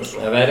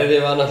það?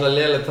 Verðið var náttúrulega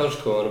lélegt þá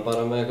sko, við vorum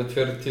bara með eitthvað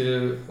 40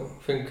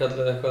 fingall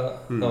eða eitthvað,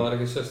 það var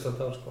ekki sérstakt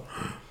þá sko.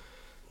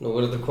 Nú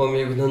var þetta komið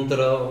í einhvern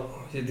 100 á,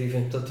 ég veit ekki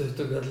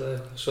 15-20 kall eða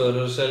eitthvað, svo eru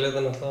að selja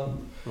þetta náttúrulega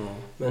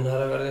með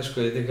hærra verði sko,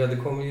 ég veit ekki hvað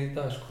þetta komið í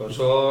dag sko.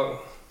 Svo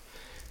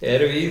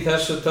erum við í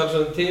þessu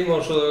talsverðum tíma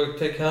og svo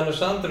tekið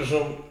Hannes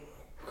Andrésson,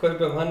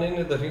 kaupum hann inn,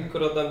 þetta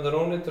hringur á dæmdur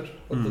ónýtur,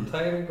 þetta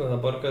tæringu,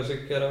 það borgaði sig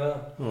að gera með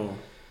hann.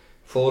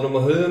 Fórum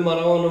að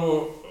humar á honum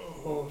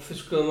og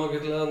fiskuðum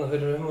ágætlega þarna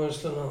fyrir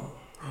humarvinnsluna.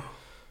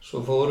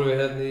 Svo fórum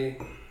við hérna í,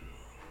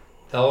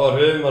 þá var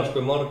humar sko,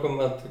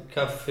 morgunmat,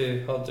 kaffi,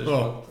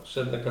 hádegismat,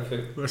 seinna kaffi.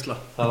 Veisla.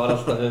 Það var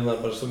alltaf humar,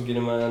 bara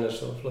stungin í majónes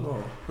og flott.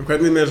 En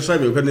hvernig með þessa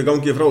sæmi, hvernig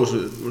gangið frá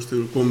þessu?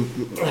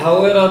 Þá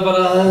það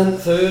bara,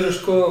 þau eru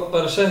sko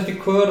bara sett í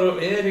kör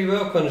og í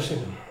vökvanum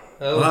sínum.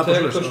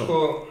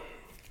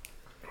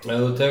 Ef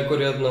þú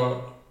tekur hérna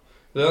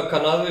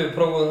vökan að við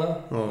prófum það,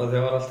 því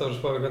það var alltaf að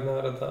spá hvernig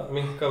það þetta að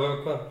minnka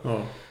vökan.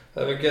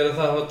 Ef við gerum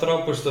það, þá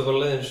drápust það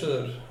bara leiðin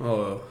suður.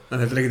 En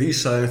þetta ekkert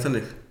ísaði neitt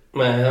þannig?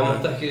 Nei, það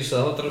mátti ekki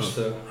ísa, þá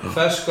drastu þau.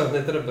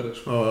 Ferskvatni drepur þau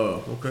sko.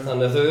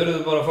 Þannig að þau urðu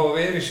bara að fá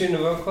verið í sínu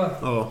vökva.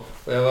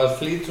 Og ef það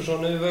flýtur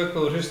svona yfir vökva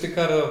og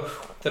hristikarið og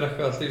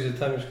drekka allt í sér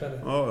tæmiskarið.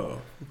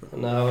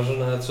 Þannig að það var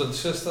svona, þetta svolítið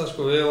sérstað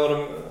sko.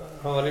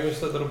 Það var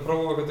ýmislegt að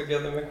prófa hvort við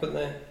getum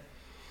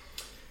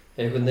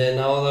einhvern veginn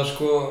á það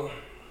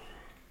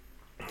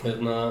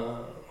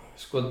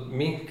sko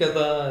minnka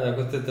þetta eða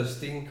hvort þetta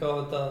stinga á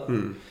þetta.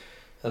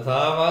 En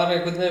það var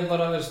einhvern veginn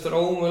bara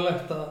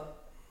ómögulegt að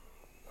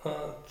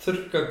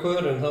þurrka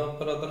körinn, það var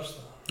bara að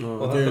drasta.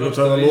 Og það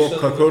drasta við sem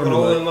við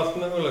prófum allt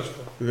mögulegt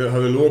sko. Þið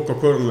hafið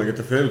lokað körnum að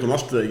geta fyrir út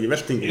allt eða ekki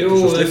veltingi? Jú,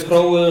 við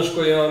prófum sko,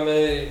 ég var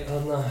með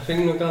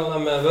hringnugalla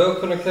með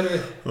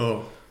vökunarkerfi.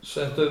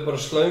 Settum við bara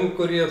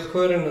slöngur í all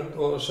körinn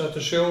og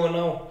settum sjóinn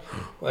á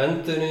og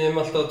endurnýjum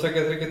alltaf á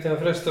 2-3 tíma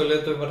fresti og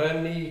letum við bara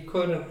renna í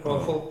körinn og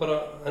það fór bara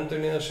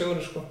endurnýja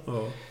sjóinn sko.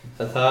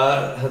 En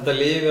þetta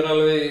lifði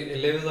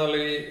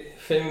alveg í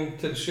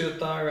 5-7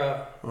 daga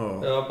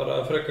ef það bara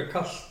frekar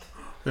kallt.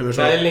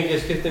 Kælingi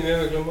skiptir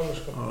mjög miklu máli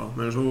sko.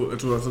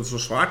 Þetta er svo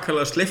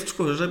svakalega sleipt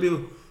sko þessi bíðu?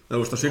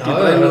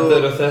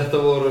 Þetta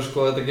voru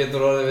sko, þetta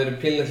getur alveg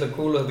verið pínlitla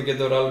kúla, þetta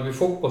getur alveg í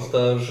fótbolta,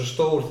 það eru svo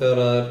stór þegar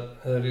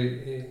það er í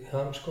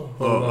hann sko,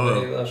 að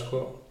veiða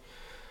sko.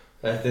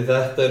 Eftir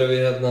þetta erum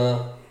við hérna,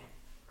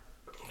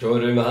 svo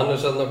erum við með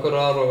Hannes nokkur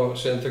ár og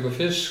síðan tökum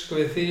fisk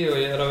við því og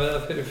ég að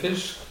veiða fyrir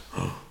fisk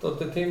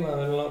dálítið tíma,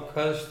 við erum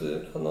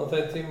langhæðstur á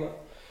þeim tíma,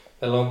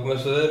 við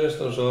langmestu öðrust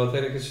og svo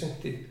þeir ekki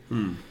synt í.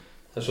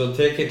 En svo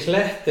tek ég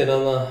klettin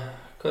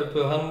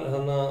kaupum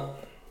hann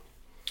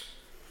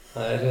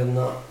það er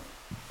hérna,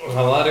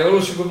 það var í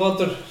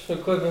Ólafsvíkurbátur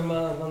sem kaupum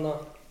með hann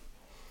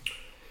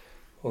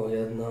og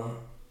hérna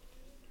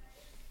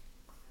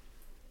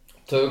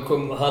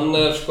tökum hann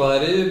sko, það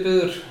er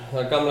yfirbyður, það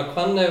er gamla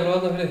Hvanney frá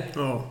Hornafirði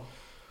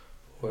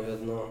og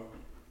hérna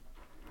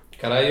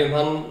græjum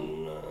hann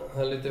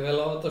lítið vel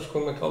á þetta sko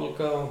með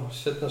kálka og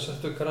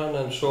settu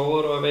krana en svo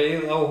vorum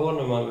við veið á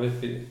honum alveg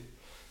upp í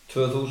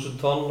 2000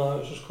 tonn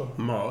af þessu sko.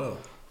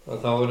 En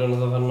þá erum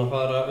við að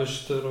fara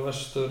austur og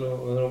vestur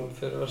og við erum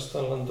fyrir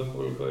vestanlandum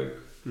Búlgavík.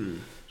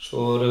 Svo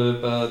vorum við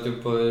bara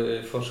djúpaði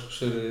í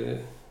Fáskrúðsfirði,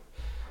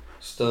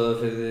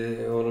 Stöðvarfirði,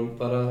 við vorum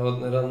bara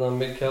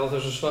mikið á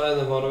þessu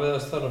svæðum, vorum við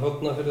að starra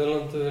Hornafirði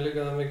landu við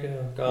líka það mikið.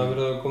 Gaf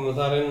fyrir að koma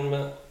þar inn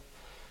með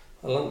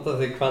að landa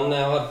því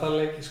Hvanney var þar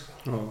lengi sko.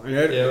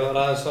 Ég var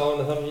aðeins á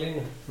henni þar á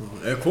línu.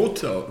 Er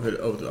kvóti á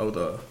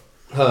þetta?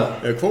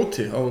 Er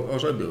kvóti á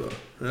sæbjöða?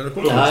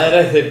 Það er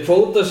ekki, þeir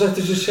kvóta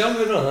settir sér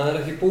sjálfir það er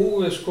ekki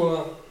búið sko,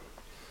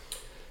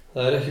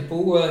 það er ekki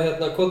búið að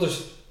hérna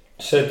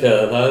kvótasetja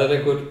það er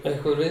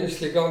einhver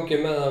vinnsli í gangi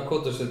með að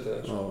kvótasetja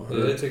það sko.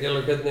 Ég veit ekki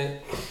alveg hvernig,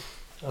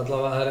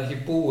 allavega það er ekki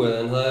búið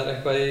en það er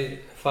eitthvað í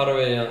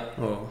farvegi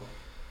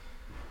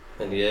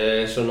en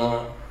ég svona,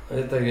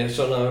 veit ekki,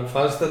 svona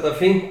fannst þetta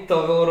fínt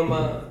og við vorum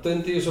að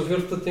dundi í svo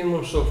 14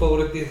 tímum svo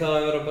fór þetta í það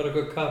að vera bara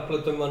eitthvað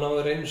kappleitum að ná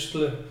í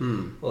reynslu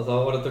og þá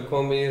var þetta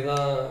komið í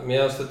það,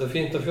 mér fannst þetta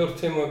fínt á 14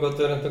 tíma og gott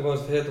við reynda að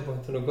komast í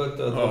heitubáttinu og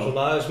göttu og það var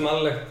svona aðeins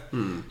mannlegt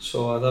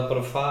svo að það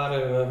bara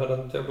farið með að fara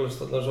að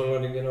djöflast allan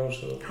sólvaringin á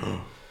þessu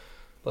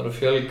bara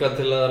fjölga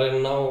til að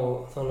reyna á og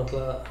þá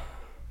náttúrulega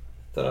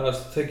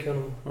dragast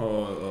tökjunum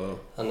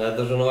þannig að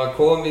þetta svona var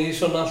komið í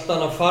svona allt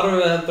annað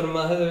farveg heldur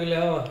maður hefði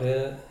viljað hafa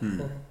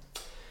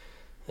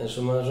eins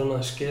og maður svona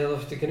skeið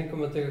oft í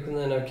kringum þetta einhvern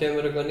veginn, ef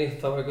kemur eitthvað nýtt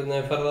þá einhvern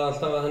veginn fer það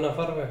alltaf að þennan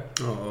farveg.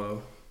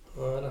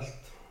 Það er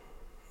allt.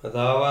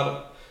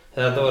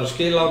 Þetta var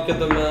skil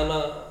ágæta með hana,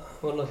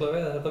 voru náttúrulega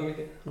veiða þetta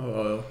mikið.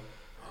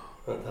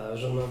 En það er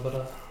svona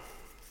bara...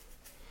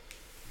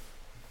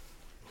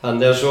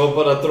 Þannig að svo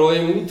bara dróð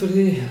ég mig út úr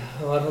því,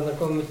 það var hérna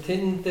komið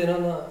tindinn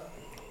hana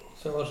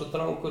sem var svo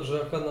drangur svo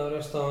að hvernig að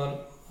resta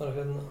var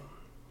hérna.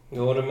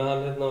 Við vorum með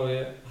hann hérna og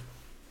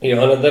ég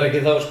var þetta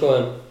ekki þá sko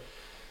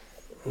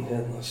en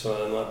hérna svo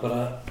að maður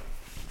bara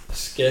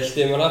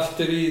skellti mér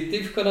aftur í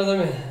dýfkana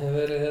dæmi, hef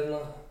verið hérna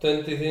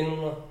dönd í því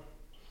núna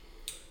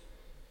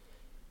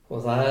Og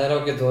það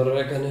ágætt, þú voru að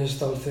reka niður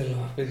Stálþil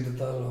og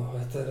Bíldudal og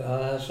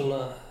það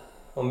svona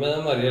á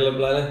meðan maður, ég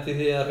alveg lenti í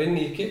því að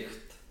rinna í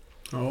gigt.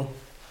 Já.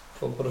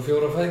 Fór bara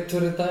 4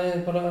 fætur í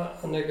daginn bara,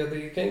 þannig gat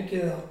ekki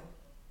gengið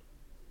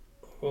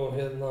og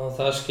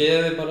það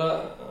skeiði bara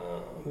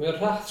mjög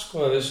hratt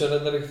sko, við vissum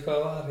reyndar ekkert hvað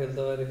það var, ég held að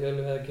það væri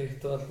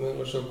fjölliðagigt og allt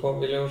mögulega, svo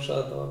kom í ljós að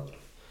þetta var bara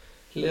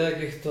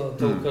liðagigt og það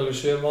tók alveg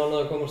 7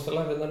 mánuði að komast á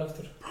lappirnar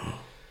aftur.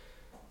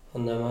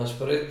 Þannig að maður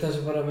sprauti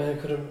þessu bara með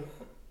einhverjum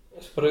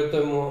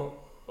sprautum og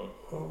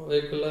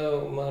vikulega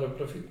og maður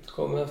bara fínt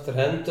komið eftir.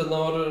 Hendurna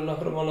voru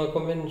nokkra mánuði að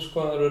koma inn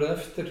sko, það eru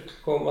eftir,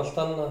 kom allt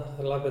annað,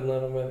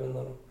 lappirnar og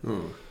meðvinnar.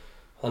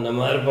 Þannig að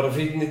maður bara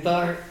fín í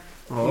dag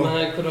með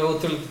einhverju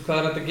ótrúlega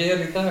hvað þetta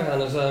gerir í dag,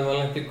 þannig að sagði maður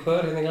lengt í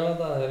kvör hérna í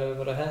Galata, þeir eru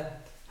bara hent.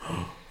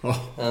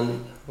 En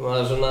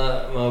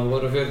maður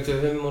voru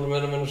 45 og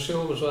meira sjó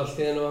og svo allt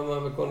í einu var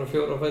maður með konur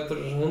 4 fætur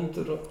og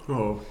hundur og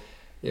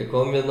ég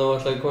kom hérna og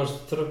alltaf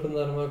komst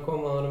tröppunar maður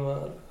kom að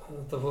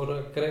þetta fór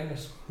að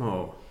greinast sko.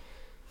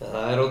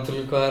 Það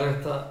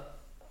ótrúlega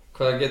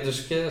hvað getur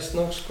skeiðast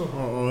nóg sko.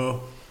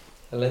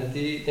 Það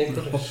lendi í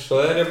einhverju,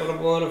 svo ég bara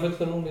búinn að vera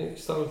fullur núna í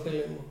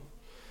Stálþilum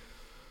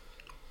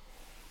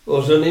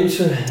og svo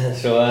ýmsu,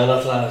 svo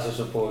náttúrulega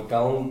svo búið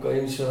gang og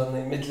ýmsu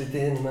þannig í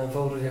millitíðin,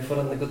 ég fór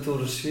hann eitthvað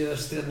túr og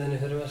Svíðastjörninni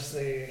fyrir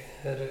vestri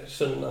fyrir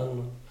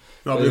sunnan.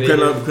 Já,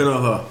 hvenær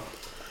var það?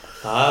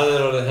 Það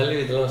orðið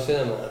helvíti langt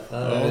síðan,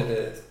 það verið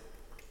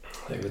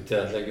einhvern tíð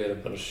alltaf ekki verið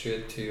bara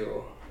 70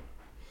 og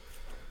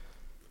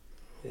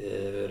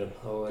við erum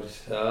þá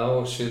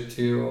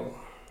 70 og...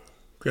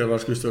 Hver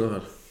var skrifstjóri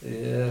þar?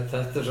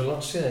 Þetta svo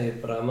langt síðan, ég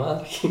bara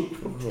maður ekki.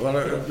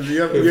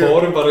 Við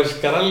fórum bara í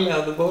skralli að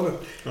þetta fórum.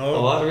 Það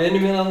var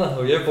vinur mín þarna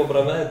og ég fór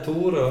bara með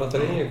túr og þetta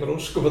í einhver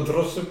úrskum og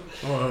drossum.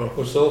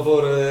 Og svo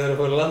fórum við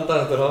að landa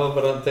eftir og það var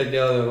bara að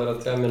tekja á þau og bara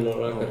að tjá minn og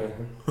rækja.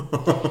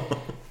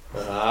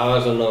 Það var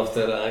svona oft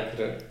þegar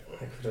einhverju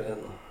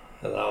hérna.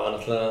 Það var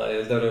náttúrulega, ég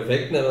held að vera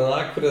fegnir en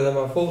akkurið þegar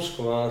maður fór sko,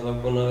 maður var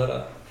náttúrulega búinn að vera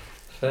að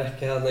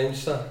hrekkja þarna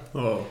ýmsa.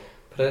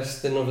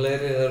 Prestinn og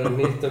fleiri, það eru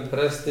nýtt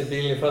presti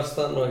bíl í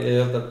fastan og ég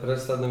held að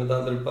prestarnir myndi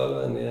aldrei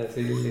bála en ég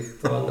því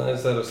líkt og annað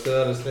eins þegar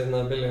stöðarinn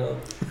slitnaði bílinn á.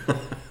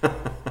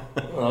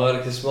 Það var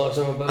ekki smá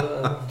sem að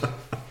bála.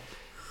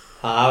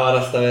 Það var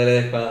alltaf verið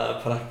eitthvað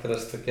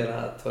prakkarast að gera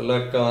þetta og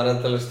lögga var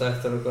endalaust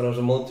eftir okkur á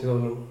þessu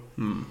mótihjólum.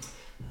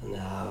 Þannig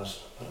að það var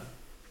svona bara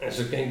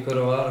eins og gengur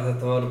og var,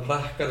 þetta var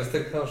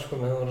prakkarastir þá sko,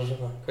 með það voru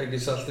svona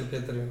kveikið salt í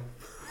pétri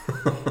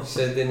og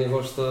setja inn í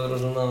fórstofur og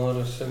svona, það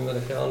voru sem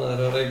ekki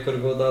ánægðir og reykur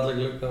út allar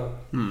glugga.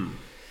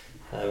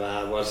 Það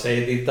var, maður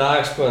segir þetta í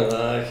dag sko, en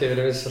það hefði ekki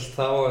verið vinsælt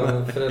þá en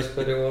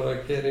Freyrsbergi voru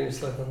að gera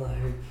ýmislegt þarna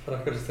í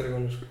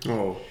prakkarastyrkunum sko.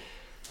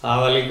 Það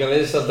var líka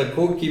vinsælt að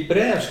kúka í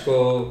bref sko,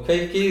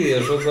 kveikja í því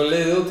og svo kom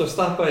leiðið út og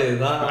stappa í því,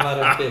 það var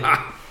ekki.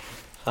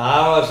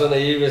 Það var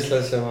svona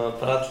ýmislegt sem að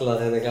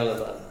prallaði hérna í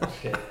Galata.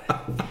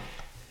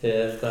 Ég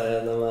held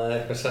að maður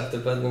eitthvað setti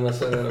bönnum að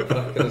segja þér á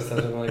prakkarastar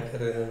sem maður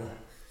gerði hérna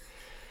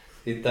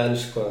í den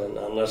sko, en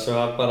annars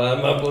var bara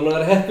maður búinn að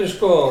vera heppinn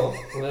sko,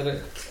 verið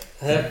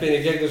heppinn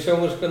í gegnum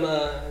sjónvarpskuna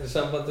í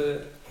sambandi við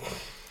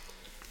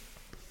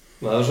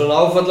maður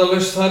svona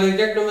áfallalaust farið í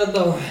gegnum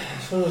þetta og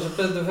svona sem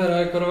betur fer að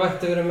einhverja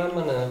vætti verið með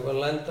manni, það var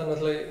lenda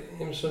náttúrulega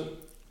í ýmsum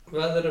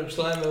veðrum,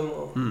 slæmum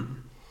og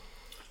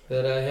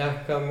verið að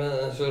hjakka með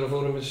eins og við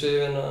fórum í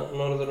Svíðina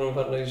norður og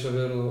farin á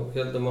Ísafjörð og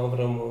héldum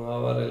áfram og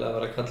það var eiginlega að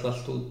vera að kalla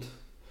allt út.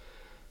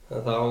 En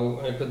þá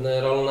einhvern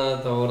veginn rálnaði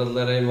þetta, voru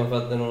allir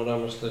reymafallin og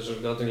rafmagnslausir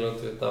og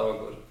gátinglóti við þetta á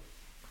okkur.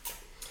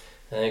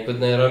 En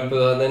einhvern veginn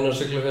römbuðu þarna inn á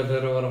Siglufjörð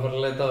þegar við varum að fara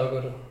að leita á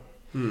okkur.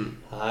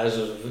 Það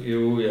svo,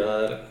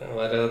 það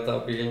væri þetta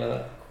á bíl að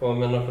koma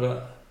með nokkra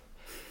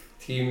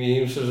tími í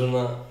ýmsu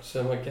svona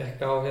sem að gekk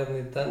á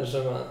hérna í den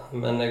sem að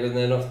menn einhvern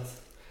veginn oft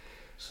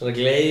svona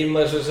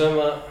gleyma þessu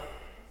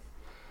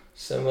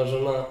sem að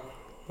svona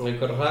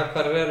einhver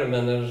hrakvarir eru,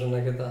 menn eru svona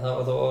ekkert að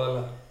hafa það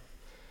óvæglega.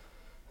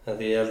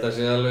 Því ég held að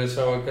sé alveg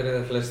samangerið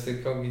að flestir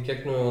gangi í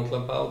gegnum og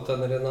alltaf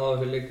bátarnir hérna á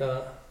fyrir líka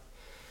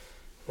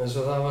eins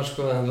og það var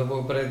sko, það er alltaf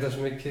búið að breytast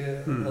mikið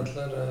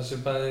allar, þessi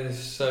bæði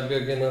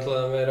Sæbjörgin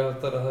alltaf meira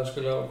áttar að það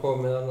skulle hafa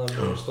komið þarna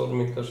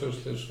stórminka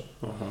sjóslís og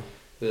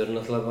við erum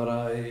alltaf bara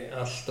í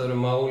allt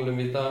öðrum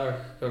málum í dag,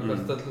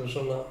 hvert allur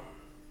svona.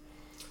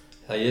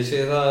 Það ég sé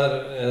það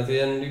því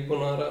ég er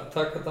nýbúinn að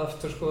taka þetta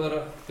aftur sko,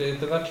 því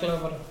þetta er verklega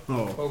bara,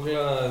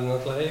 bóklega, en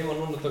alltaf heima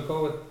núna þetta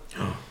COVID.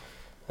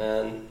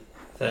 En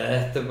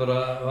þetta bara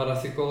var að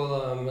því góða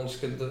að menn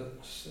skyldu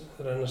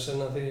reyna að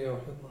sinna því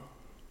og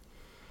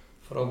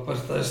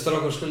frábært að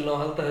strákur skuli ná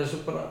að halda þessu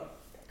bara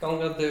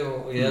gangandi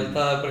og ég held að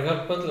það bara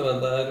hjálpa öllum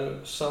en það eru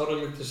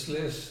sáralítið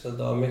slys,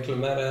 þetta var miklu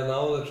meira en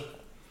áður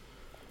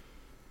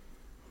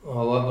og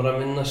það var bara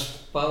að minna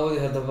spáði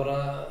þetta bara,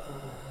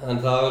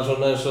 en það var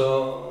svona eins og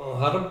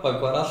Harbak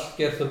var allt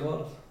gert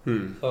borð,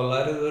 þá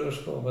læriður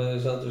sko,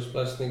 bæði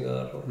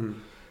sandvísblæsningar og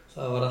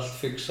það var allt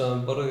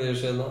fixað borðið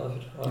og séð náða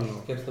fyrir,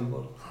 allt gert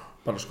borð.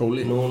 Bara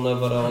skóli? Núna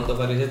bara að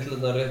fara í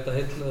hilluna, rétta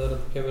hillu þegar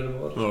þetta kemur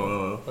borð.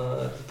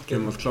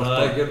 Það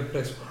er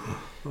gjörbreytt sko.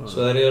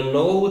 Svo ég á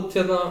nót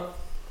hérna,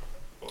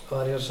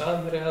 var ég á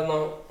Samherja hérna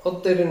á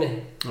Oddeyrinni.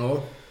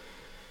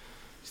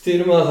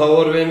 stýrimaður, þá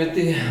vorum við einmitt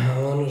í,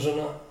 það var nú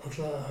svona,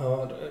 alltaf, það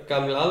var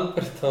gamli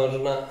Albert, það var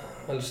svona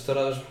elstur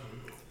að þessum.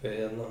 Við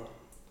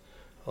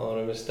þá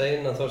vorum við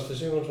Steina Þorsteinn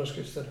Sigurðsson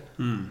skipstjóri.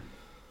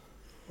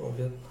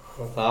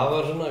 Og það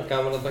var svona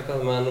gaman að taka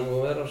það með hann og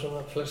búið að vera á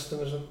svona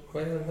flestum þessum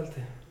veiðum held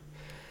ég.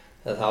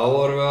 En þá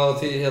vorum við á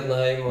því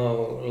heima á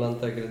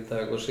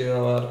Landakrindag og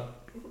síðan var,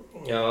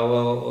 á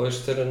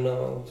austurinn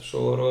og svo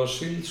vorum við á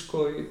Síld sko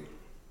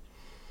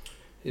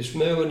í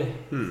Smugunni.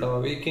 Það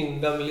var Víking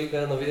gamli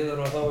líka Viðar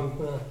var þá með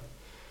það.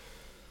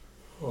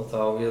 Og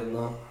þá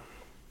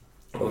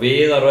og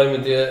Viðar var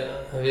einmitt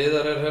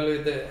Viðar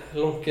helviti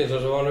lunginn svo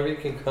var hann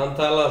Víking. Hann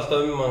talaði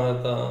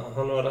alltaf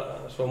hann var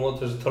svo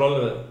móti þessu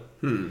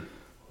trollveiðum.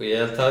 Og ég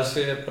held það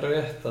sé bara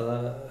rétt að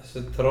þessi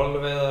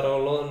trollveiðar á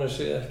loðnu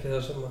sé ekki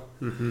það sem að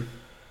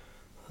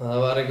það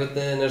var einhvern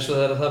veginn eins og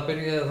þegar það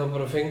byrjaði þá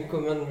bara fengu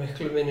menn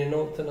miklu minni í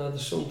nótina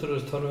þetta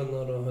sundruðust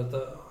torfurnar og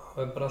þetta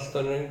var bara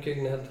alltaf einu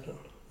umgengni heldur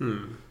hann.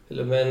 Til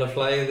að meina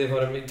flæði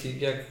fara mikið í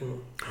gegn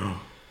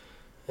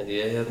en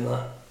ég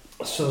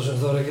svo sem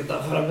þóra ekkert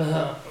að fara með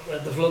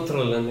þetta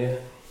flóttroll en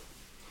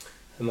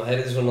þegar maður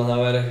heyrði svona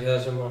það væri ekki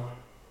það sem að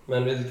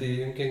menn vildi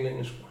í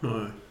umgengninni sko.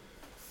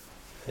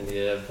 En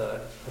ég held að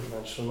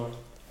menn svona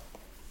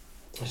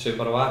þessu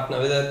bara vakna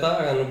við þetta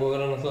dag, hann búið að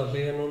vera náttúrulega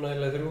hlýja núna í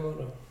 3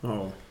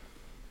 ár.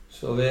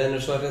 Svo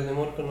Venus var í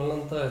morgun að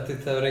landa,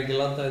 þetta hefur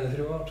engin landað í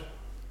 3 ár.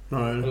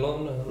 Með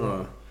loðnu.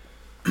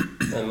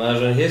 En maður er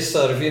svona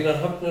hissaður í fínar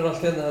hafnir og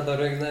allt þetta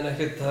var einhvern veginn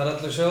ekkert, það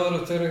allir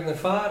sjóðarúttur einhvern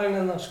veginn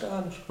farin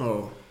skaðan sko.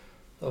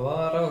 Það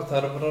var það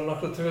eru bara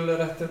nokkru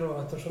trillur eftir og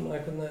þetta svona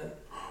einhvern veginn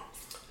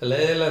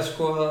leiðilegt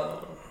sko að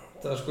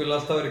það skulle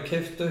alltaf verið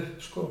keypt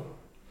upp sko.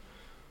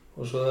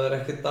 Og svo það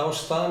ekkert á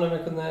staðnum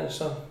einhvern veginn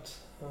samt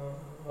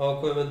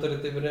ákveðmyndur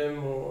í Brim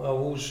og á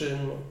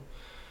húsin og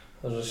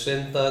það er svo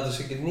synd að þetta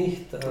sé ekki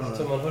nýtt, allt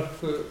sem hann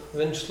hörku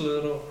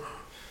vinslur og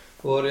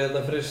voru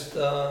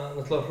frista,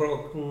 náttúrulega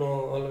hrókn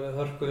og alveg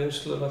hörku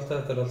vinslur, allt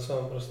þetta allt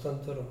saman bara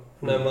stendur og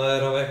nema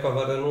það á eitthvað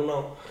farið núna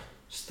á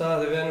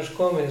staði Venus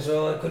komið, svo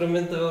einhverju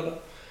myndi voru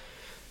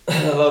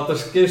að láta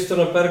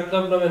skipstjóra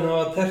Berglamna minn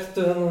hafa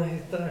tertu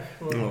í dag.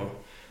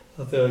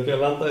 Það hefur ekki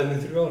að landa í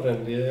 3 ár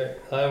en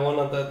það er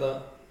vonandi þetta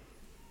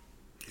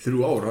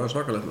 3 ár, það er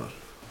svakalegt maður.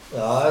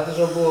 Já, þetta er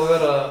svona búið að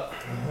vera,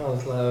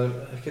 það hefur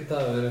ekki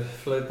það verið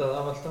flautað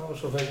af alltaf og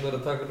svo fengið verið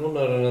að taka núna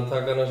en að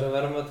taka hana sem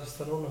verðmættast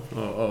þar núna.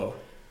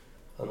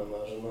 Þannig að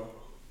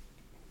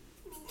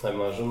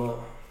maður svona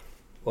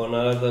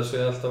vonar að þetta sé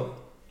alltaf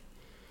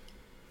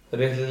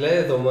réttli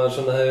leið og maður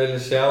svona hefði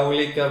viljað sjá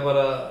líka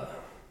bara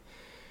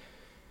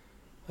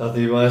að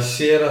því maður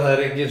sér að það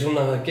er engin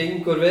svona, það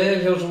gengur vel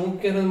hjá þessum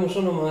unggerðum og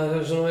svona, maður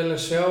hefur svona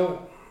viljað sjá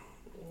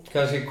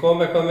kannski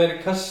koma eitthvað meir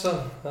í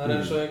kassan, það er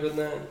eins og einhvern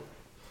veginn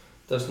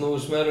það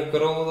snúist meira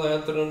gróða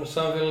heldur en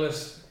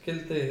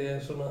samfélagsgildi því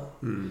að svona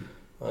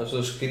það er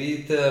svo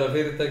skrítið að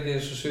fyrirtæki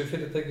eins og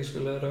Suðfyrirtæki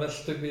skulle vera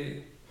velt upp í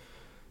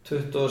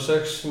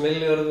 26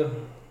 milljörðum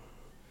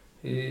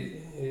í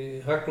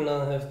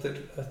hagnað eftir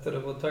að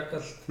búið að taka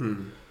allt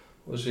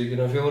og þessi ekki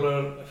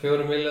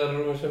 4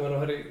 milljarðar sem er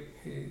að fara í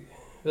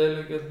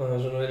veiðilugjöld,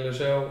 maður svona vilja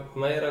sjá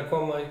meira að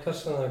koma í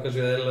kassan, það er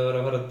kannski eða verið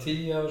að fara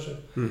 10 á þessu.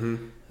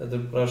 Þetta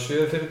er bara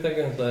 7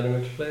 fyrirtæki, það eru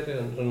miklu fleiri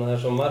en svona það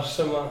er svo margt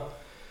sem að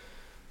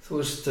þú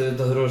veist,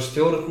 þetta þurfa að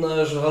stjórna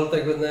þessu og halda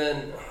einhvern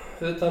veginn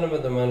utanum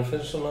þetta, menn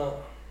finnst svona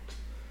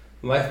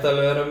mætti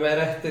alveg vera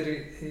meira eftir í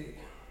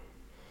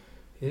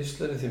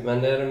hyslunni því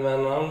menn eru með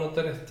hann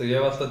afnotarétt og ég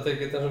hef alltaf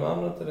tekið þetta sem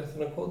afnotarétt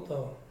að kvóta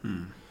á.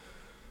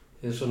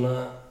 Ég er svona,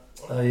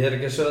 ég er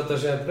ekki að segja þetta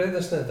sé að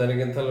breytast neitt, það er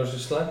ekki að tala um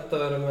sér slæmt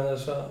að vera með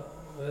þessa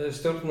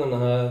stjórnuna,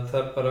 það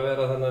þarf bara að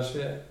vera þannig að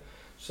sé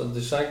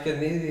svolítið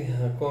sanngjarn í því,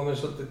 það komið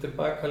svolítið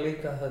tilbaka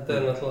líka, þetta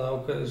er náttúrulega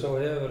ákveðið sem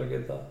hefur að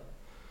geta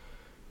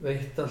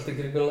veitt allt í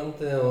kringum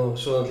landið og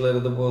svo náttúrulega er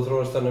þetta búið að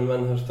þróast þannig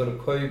menn þarfst að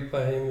kaupa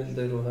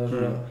heimildir og það er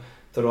svona,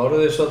 þetta er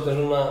orðið svolítið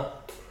svona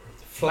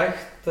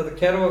flækt þetta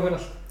kerfa okkur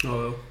allt.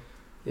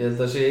 Ég held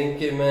að sé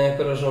engin með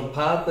einhverja svona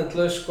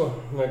patentlaus sko,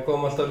 maður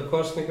kom alltaf í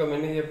kosninga með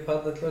nýja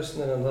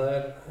patentlausnir en það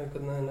er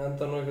einhvern veginn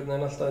endan og einhvern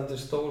veginn alltaf undir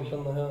stól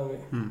hérna hjá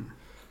mig.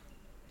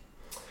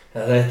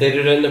 Þetta er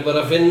í rauninni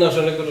bara að finna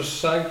svona einhverju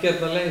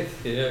sanngjarna leið.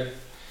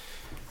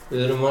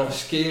 Við erum að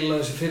skila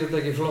þessi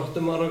fyrirtæki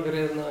flottum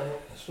árangri hérna,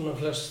 svona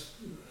flest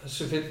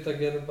þessi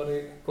fyrirtæki eru bara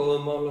í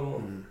góðum málum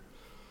og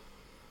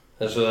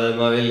eins og þegar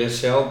maður vilja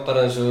sjá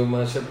bara eins og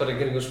maður sé bara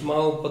ekki einhver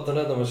smábátan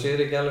hérna, maður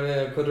sér ekki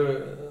alveg hverju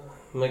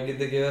maður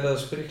geti ekki verið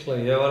að sprikla.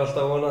 Ég var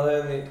alltaf að vona það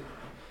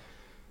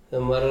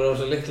þegar maður er á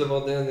þessu litlu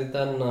báti hérna í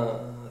den að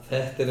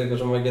þetta er eitthvað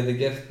sem maður geti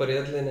gert bara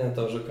í ellinni,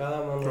 þetta var svo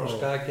gaman á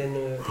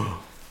skakinu.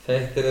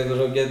 Þetta er eitthvað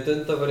sem getur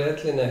dundað bara í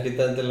ellinni,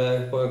 ekkert endilega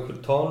upp á einhver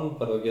tonn,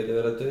 bara þú getur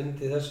verið að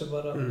dundi í þessu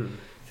bara.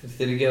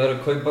 Þurftir ekki að vera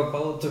að kaupa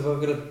bát upp á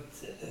einhverja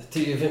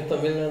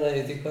 10-15 milljóna, ég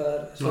veit ekki hvað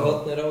þessi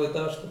hotn er á í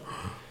dag sko.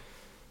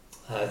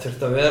 Það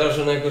þurfti að vera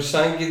svona einhver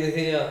sanngirni í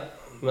því að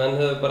menn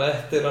hefur bara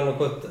eftir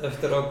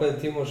ákveðin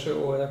tíma og sjó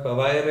og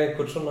eitthvað væri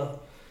einhver svona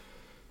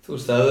Þú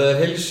veist, það er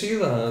heil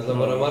síða, það er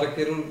bara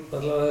margir úr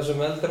allavega þessum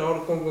eldri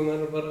árgöngum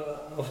eru bara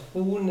oft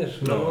búnir.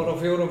 Það voru á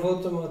 4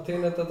 fótum að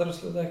týna þetta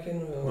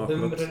drasludekkinu og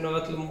humrin og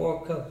öllum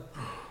mokað.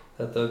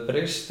 Þetta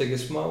breyst ekki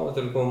smá,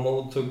 þetta komið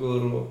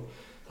móttökur og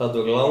það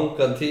tók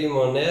langan tíma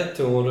á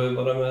netum voru við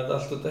bara með þetta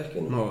allt úr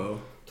dekkinu.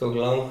 Tók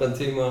langan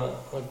tíma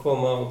að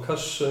koma á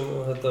kassum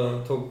og þetta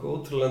tók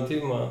ótrúlegan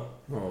tíma.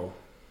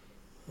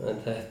 En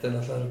þetta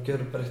náttúrulega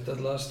gjörbreytt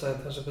alla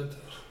aðstæði þessa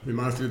betur. Ég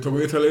man eftir, við tókum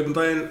viðtalið einn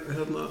daginn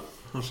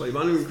ég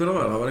man ekki hver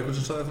það var einhvern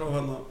sem sagði frá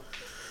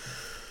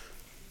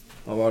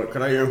það var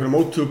græið einhverju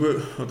móttöku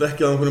á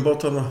dekkið á einhverju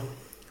bát þarna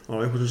og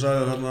einhvern sem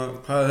sagði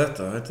hvað er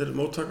þetta? Þetta er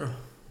móttaka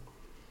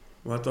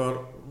og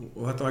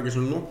þetta var ekki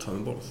svona notað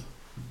borð.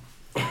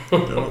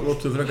 Þetta var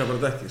notuð frekar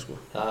bara dekkið sko.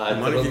 Það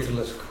er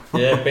ótrúlega sko.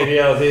 Ég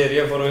byrjaði á því þegar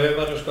ég fór á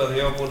Humarinn sko því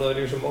ég var búinn að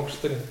vera í þessum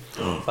mókstri.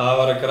 Það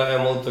var að græja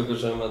móttöku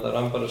sem þetta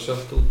rann bara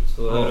sjálft út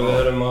og þegar við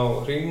erum á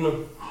hringnum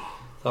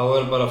þá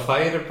er bara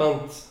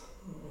færiband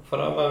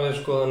framan við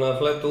sko þannig að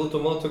flæddu út á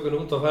móttökunni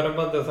út á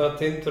færibandi og það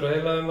tindur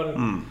heila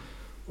Humarinn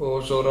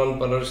og svo rann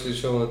bara ösli í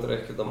sjóðum þetta er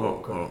ekkert að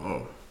móka.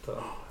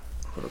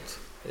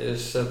 Ég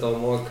sett á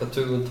móka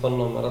 20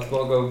 tonna, maður er allt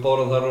mókað við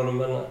borð þar voru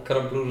menna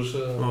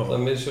krabblúrsu og það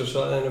misjó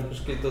svæðinu upp og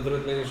skýta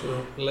drull í þessu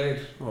leir.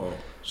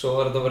 Svo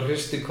var þetta bara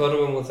hrist í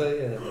korfum og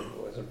þetta er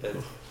búið sem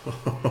betur.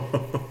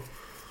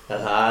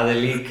 En það er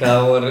líka,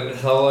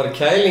 þá var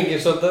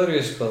kælingin svo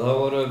dörfið sko, þá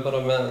vorum við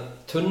bara með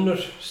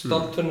tunnur,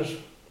 stáltunnur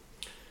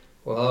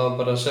og það var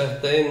bara að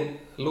setja inn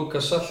lúka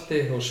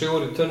salti og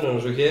sjór í tunnuna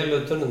og svo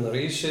héluðu tunnurnar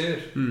ísi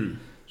yfir.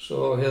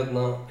 Svo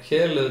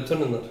héluðu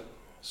tunnurnar.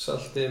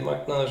 Salti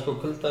magnaði sko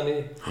kuldan í,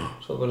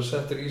 svo bara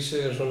settur ísi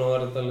yfir svona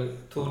var þetta alveg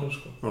túnur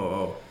sko.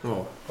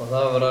 Og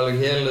það var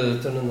alveg héluðu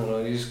tunnurnar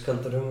og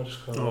ískaldur Humar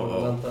sko, og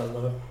landaði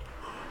þarna höfn.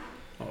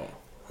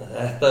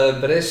 Þetta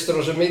breyst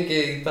rosa mikið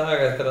í dag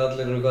eftir að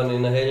allir eru konið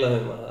inn að heila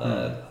Humar, það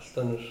er allt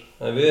önnur.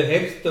 En við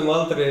heyrtum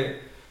aldrei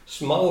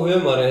smá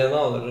Humarinn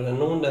hérna áður, en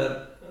núna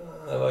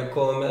ef ég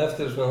komið með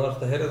eftir þess að það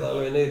þarf að heyra það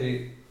alveg niður í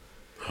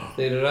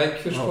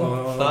rækju sko,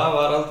 það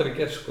var aldrei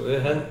gert sko, við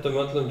hendum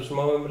öllum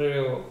smáhumri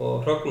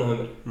og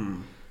hrognahumri.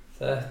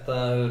 Þetta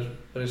hefur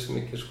breyst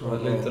mikið sko,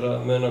 það lítur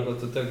að muna hvort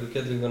þú tekur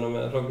kettlinguna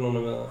með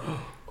hrognunum eða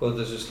hvort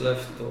þessi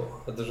sleppt og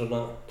þetta er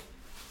svona,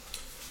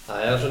 það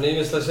er svona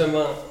ýmislegt sem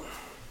að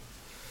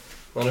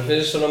mann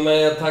finnst svona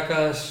með að taka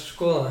þess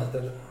skoða, þetta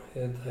er, ég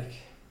veit það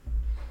ekki.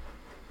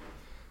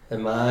 En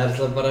maður er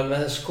alltaf bara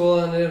með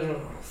skoðanir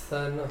og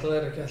það er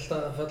náttúrulega ekki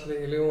alltaf að falla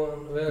í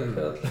ljúfan veg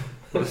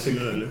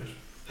fyrir allir.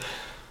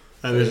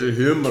 En þessi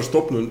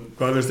Humarstofnun,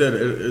 hvað finnst þér,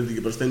 er þetta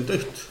ekki bara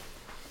steindautt?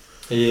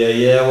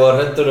 Ég var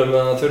hræddur að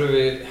það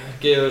þurfi að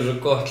gefa þessu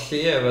gott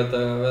hlé ef þetta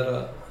að vera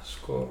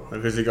sko...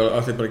 Það finnst ekki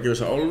að þið bara gefa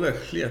þessu álveg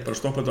hlé, bara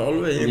stoppa þetta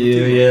álveg í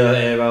einhvern tíma?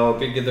 Ef á að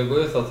byggja þetta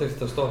guð þá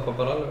þurfti að stoppa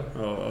bara alveg.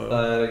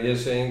 Það er ekki, ég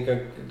sé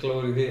engan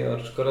glóri í því, það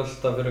var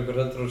skrölda fyrir einhver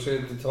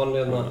 170 tonn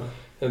hérna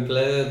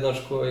bleiðirnar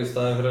sko, í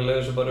staðinn fyrir að leyfa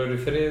þessu bara verið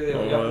í friði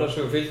og jafna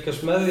sig og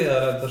fylgjast með því, það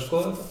er hægt að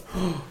skoða þetta.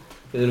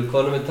 Við erum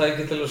konum með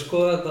tæki til að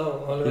skoða þetta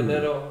og alveg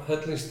nýr á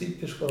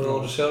hellingsdýpi sko, við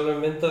vorum sjálfur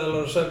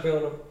myndavélar á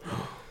Sæbjónum,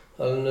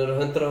 alveg nýr á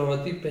 100 hama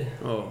dýpi.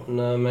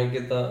 Þannig að menn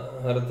geta,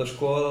 það er hægt að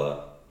skoða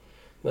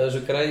með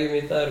þessu græjum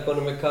í dag,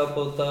 konum með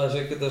kafbáta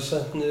sem geta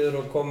sent niður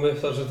og koma upp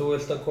þar sem þú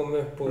vilt að koma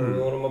upp og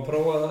við vorum að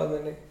prófa það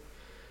inn í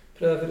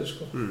Breiðafirði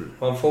sko.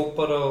 Hann fór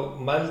bara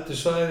og mældi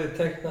svæði,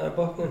 teiknaði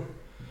botninn,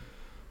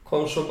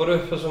 kom svo bara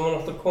upp þar sem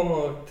hann átti að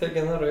koma og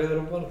tekið þar og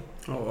yfir borð.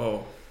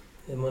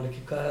 Ég man ekki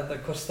hvað þetta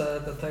kostaði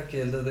þetta tæki,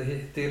 ég held að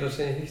þetta dýra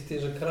sem ég hýtti í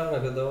þessum krana,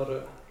 þetta voru,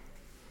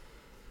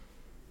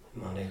 ég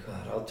man ekki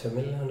hvað, 80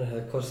 milljónir,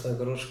 þetta kostaði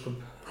einhver óskup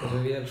þessu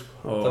vél sko.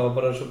 Þetta var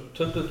bara eins og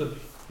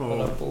tundudubl,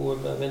 bara búið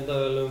með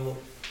myndavélum og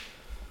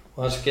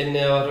hann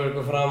skinniði var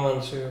eitthvað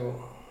framan sig og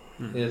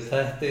ég held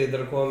þetta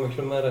getur að koma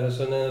miklu meira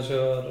þess að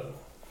neðansjóðar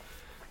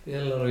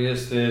vélar og ég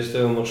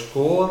stöðum að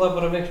skoða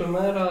bara miklu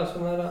meira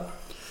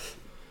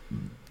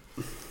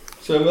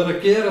sem er að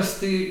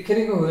gerast í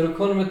kringum, við erum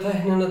konum með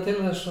tæknina til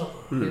þess og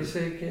ég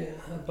segi ekki,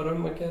 það er bara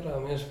að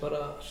gera, mér finnst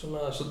bara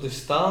svona svolítið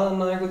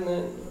staðan að einhvern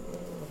veginn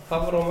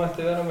Hafró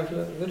mætti vera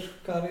miklu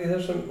virkar í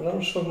þessum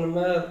rannsóknum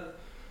með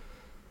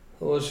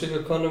og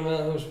séu konum með,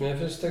 þú veist, mér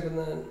finnst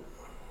einhvern veginn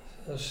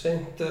það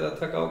seint að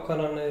taka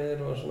ákvarðanir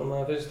og svona,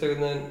 maður finnst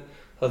einhvern veginn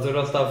það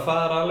þurfi alltaf að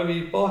fara alveg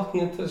í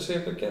botni til að sé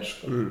eitthvað gerst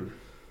sko.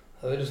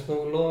 Það virðist nú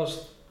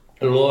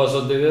lofa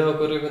svolítið við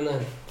okkur einhvern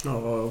veginn.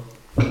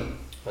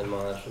 En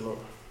maður er svona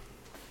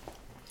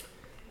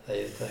það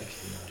ég veit það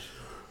ekki maður.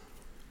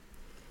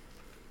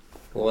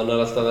 Vonar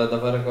alltaf að þetta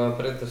fari eitthvað að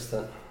breytast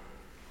en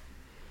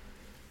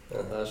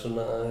það er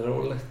svona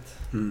rólegt.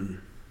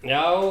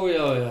 Já,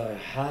 það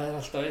er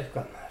alltaf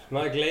eitthvað maður.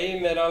 Maður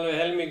gleymir alveg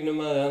helmingnum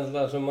að það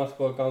er svo margt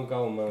búið að ganga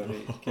á maður í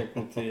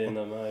gegnum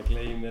tíðina. Maður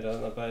gleymir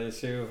þarna bæði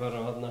Sigurfara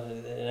á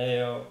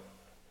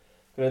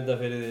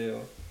Grundarfirði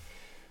og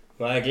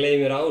maður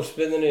gleymir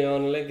áspyrnunni, ég var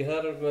nú lengi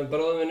þar með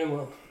bróðum minnum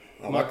og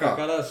Magga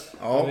Garðars,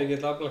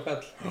 mikill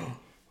aflakall.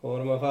 Og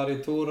vorum að fara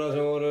í túra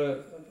sem voru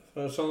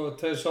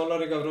 2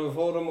 sólarhringar frá við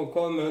fórum og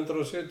komum með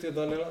 170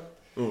 tonn í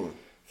land.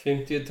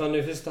 50 tonn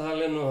í fyrsta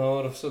halinn og það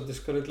var svolítið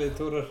skröldlegir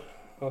túrar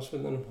á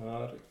sveitunum.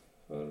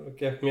 Það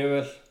gekk mjög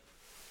vel.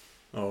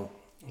 Já.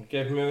 Það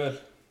gekk mjög vel.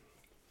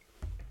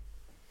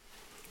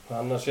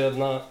 Annars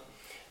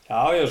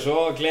já, svo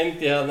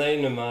glemdi ég þarna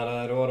einum að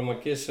þeir vorum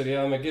að Gissur, ég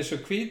var með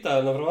Gissur Hvíta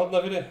hérna frá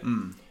Hafnarfirði.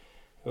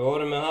 Við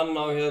vorum með hann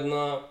á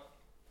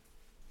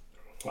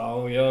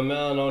ég var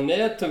með hann á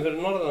netum fyrir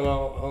norðan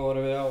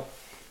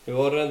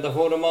við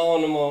fórum á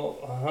honum á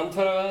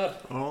handfæraveðar.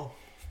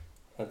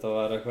 Þetta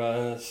var eitthvað,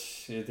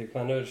 ég veit ekki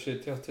hvað hann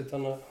 70-80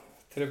 tonna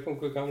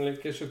tripungu gamli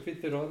Gissur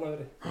Hvítir á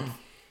Hafnarfirði.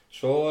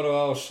 Svo vorum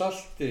við á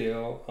salti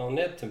á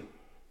netum.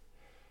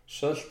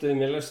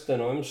 Söltuðum í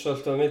lestin og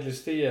umsöltuðum á milli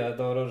stíja.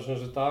 Þetta var svona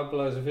svo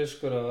dagblað þessi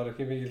fiskur, það var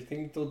ekki mikil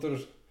þyngd út úr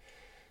þessu.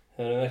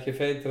 Þeir erum ekki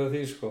feitir af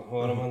því sko. Við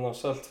vorum hann á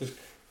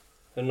saltfisk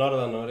fyrir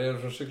norðan og reyður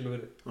frá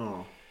Siglufirði.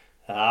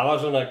 Það var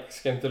svona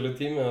skemmtileg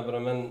tími, það bara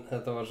menn,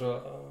 þetta var svo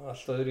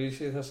allt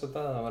öðruvísi í þessa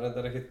dag. Það var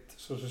reyndar ekkert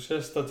svo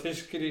sérstakt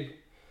fiskur í,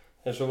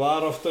 eins og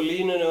var oft á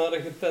línunni var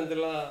ekkert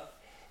endilega,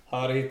 það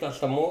var ekkert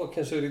alltaf mók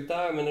eins og í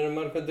dag, menn eru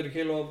mörg 100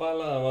 kíló á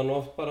bala, það var nú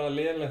oft bara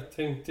lélegt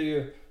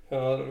 50.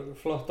 Það var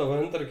flott á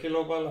 100 kíló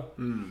bala.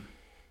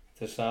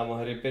 Þetta sama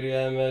þegar ég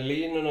byrjaði með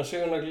línuna,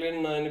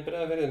 sigurnaglínuna inn í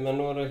Breiðafirði, menn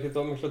voru ekkert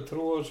ómikla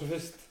trú á þessu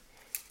fyrst.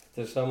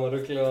 Þetta sama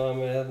ruglið var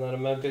með þegar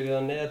menn byrjaði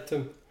á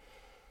netum.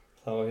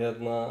 Þá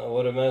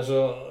voru menn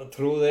svo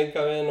trúð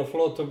enga veginn og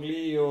flot og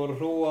blý og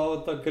hrúa á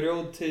þetta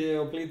grjóti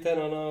og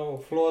blítennana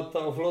og flota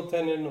og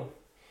flottennin og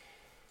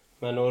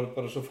menn voru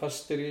bara svo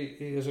fastir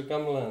í þessu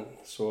gamla en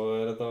svo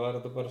var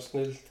þetta bara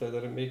snillt,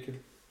 þetta mikil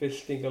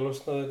bylting að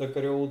losna við þetta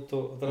grjót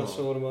og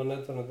dressa vorum á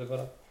netunum, þetta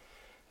bara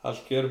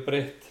allt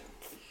gjörbreytt.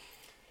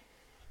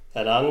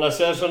 En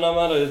annars svona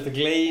maður, þetta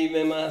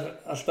gleymir maður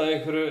alltaf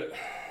einhverju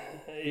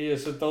í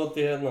þessu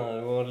dóti hérna.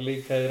 Við vorum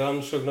líka í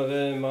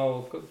rannsóknarveiðum á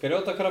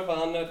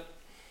grjótakrabba,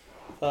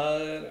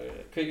 það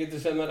kvikindi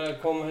sem að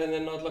koma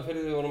hérna inn á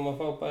Hafnarfirði. Við vorum að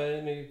fá bæði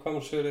inn í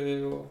Hvammsfirði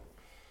og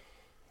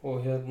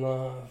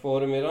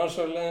fórum í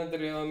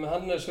rannsóknarleiðindir, ég var með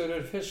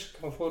Hannesfjörður fisk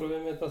og fórum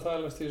við með þetta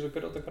þælast í þessu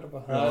grjótakrabba.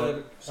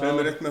 Segðu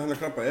mér eitt með hann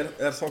krabba,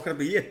 er þá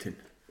krabbi étinn?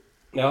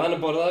 Já, hann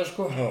borðaður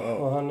sko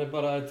og hann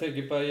bara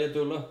tekið bæði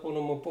étið úr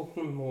löppunum og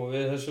búknum og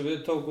við þessu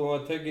viðtókum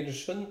var tekinn í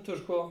sundur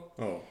sko.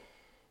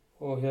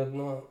 Og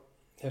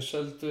þeir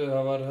seldu,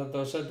 það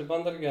var seldu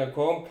Bandaríki, það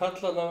kom kall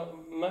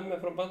með mig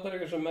frá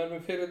Bandaríki sem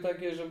með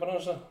fyrirtæki í þessu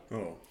bransa.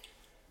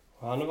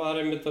 Og hann var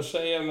einmitt að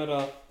segja mér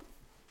að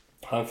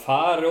hann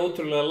fari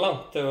ótrúlega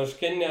langt ef hann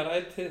skynjar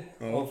ætið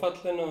á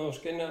fallinu og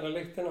skynjar að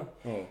lyktina.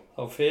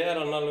 Þá fer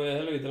hann alveg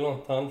helvíti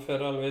langt, hann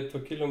fer alveg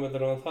 1-2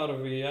 kilometra og hann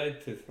þarf í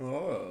ætið.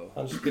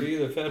 Hann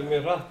skríður, fer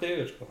mjög hratt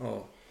yfir sko.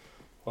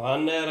 Og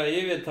hann að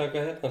yfirtaka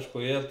hérna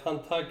sko, ég held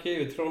hann taki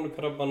yfir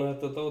trónukrabban og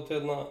þetta dót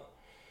hérna.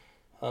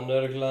 Hann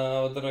örugglega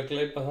á að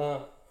gleypa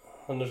það,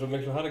 hann svo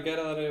miklu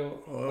harðgerðari og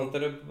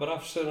hann upp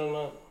rafsir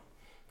hana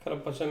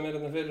krabba sem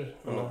hérna fyrir.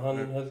 Þannig að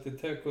hann held í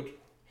tekur.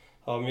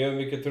 Það var mjög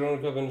mikið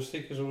trónukrabbinu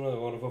stikki svona, við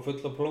vorum að fá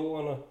fulla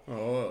plóana.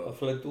 Það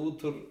flætt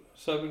út úr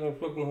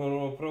sæbjörnarplóknum, við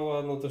vorum að prófa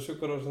þarna út af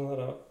Sjúkrahúsinu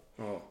þar.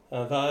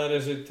 En það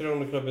þessi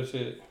trónukrabbi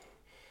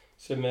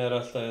sem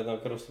alltaf hérna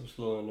á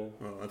Grástofnslóðinu.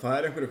 En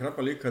það einhverju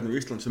krabba líka hérna í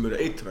Ísland sem eru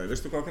eitraðir,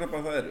 veistu hvað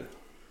krabba það eru?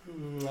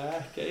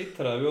 Ekki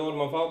eitraðir, við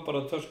vorum að fá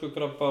bara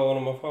töskukrabba og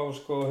vorum að fá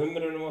sko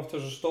humrinum oft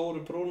þessu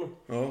stóru brúnu.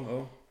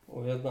 Og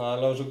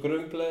alveg svo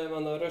grumbleiði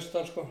mann að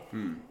raustan sko.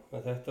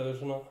 En þetta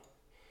svona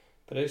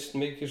breyst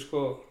mikið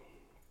sko.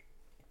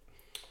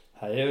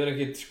 Það hefur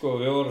ekkert sko,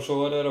 svo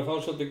voru þeir að fá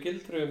svolítið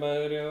gildru,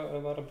 maður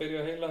var að byrja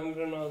að heila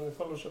humruna að því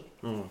Þorlákshöfn.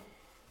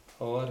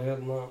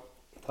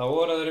 Þá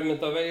voru þeir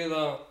einmitt að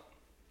veiða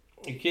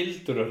í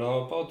gildrur, það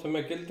var bátur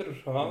með gildrur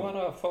og hann var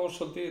að fá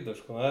svolítið í þetta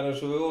sko. Það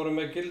eins og við vorum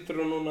með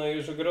gildru núna í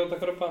þessu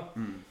grjótakrabba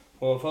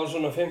og að fá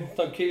svona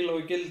 15 kíló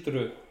í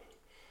gildru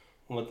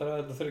og maður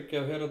draði þetta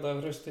 3-4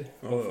 daga fresti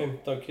og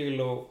 15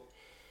 kíló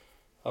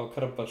af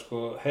krabba sko,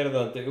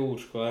 herðandi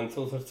úr sko, en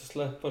þú þurfti að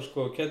sleppa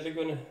sko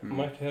kellingunni,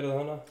 má ekki herða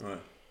hana.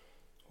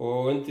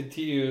 Og undir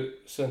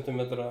 10 cm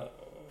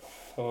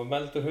það var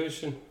meldur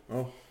hausinn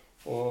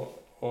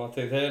og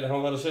þegar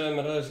hann var að segja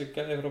mér þessi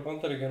gæði frá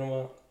Bandaríkjunum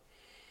að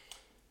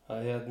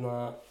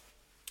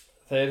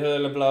þeir höfðu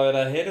alveg verið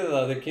að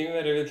heyrða þegar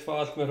Kínverji vill fá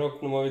allt með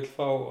hrognum og vill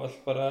fá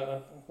allt bara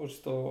og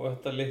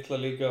þetta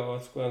litla líka og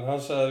allt sko, en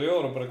hann sagði að við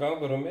vorum bara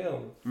gangur á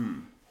miðan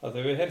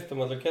þegar við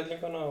heyrtum allar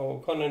kellingana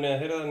og konunni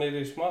að heyrða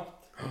niður í smátt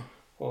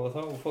og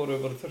þá fórum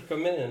við bara að þurrka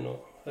miðin og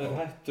þeir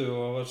hættu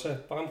og var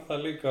sett band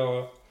það líka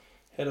og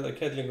heyrða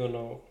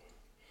kellinguna og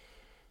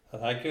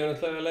það gefur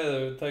náttúrulega leið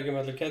að við tækjum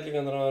allir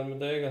kellingarnar að vera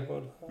myndi eiga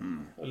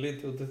og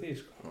lítið út af því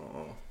sko.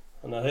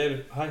 Þannig að þeir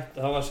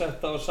það var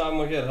sett á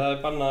sama hér,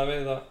 það bannað að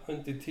veiða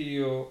undir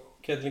 10 og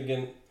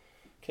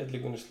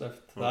kellingunni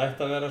sleppt. Það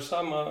ætti að vera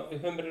sama í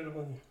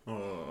humrinum.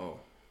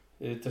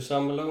 Þetta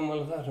sama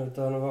lögumál þar,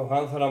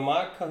 hann þarf að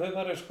maka þau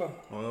þar sko,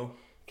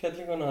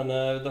 kellinguna, þannig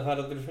að ef þetta fær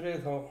allir frið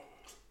þá,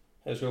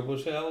 eins og ég var búið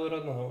að segja áður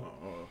þá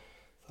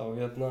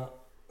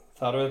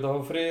þarf þetta að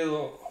fá frið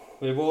og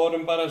við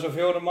vorum bara þessu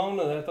 4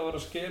 mánuði, þetta var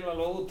að skila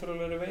alveg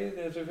ótrúlegri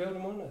veiði þessu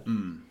 4 mánuði.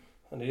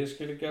 Þannig ég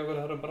skil ekki á hverju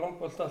það er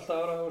brandbolt alltaf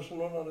ára á þessu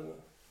núna.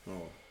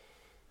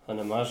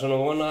 Þannig maður svona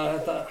vona að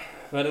þetta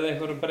verði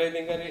einhverju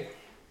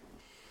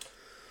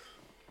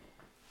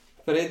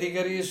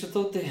breytingar í þessu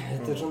dóti.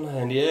 Þetta svona,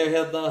 en ég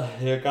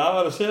gaf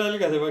að segja það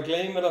líka þegar maður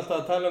gleymir alltaf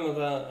að tala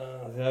þetta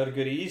að það er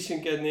einhver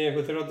ísingjarn í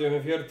einhver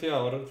 35-40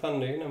 ár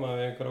þannig nema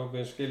við einhver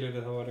ákveðin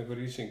skilurði þá var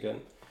einhver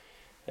ísingjarn.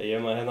 Ég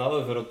maður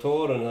áður fyrir á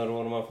Tórun þar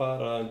vorum að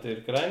fara undir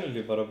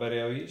Grænulíf bara að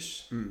berja á ís.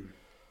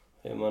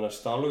 Ég man að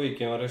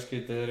Stálvíkin var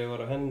skítið þegar ég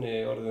var á henni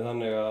orðið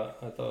þannig að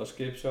þetta var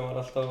skip sem var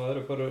alltaf á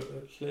öðru hvoru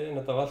hliðin,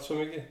 þetta var allt svo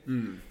mikið.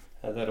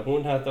 En þegar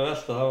hún hætti að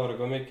velta þá var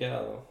eitthvað mikið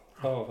að og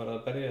þá var farið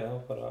að berja, þá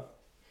bara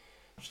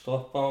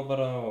stoppa hann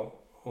bara og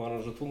var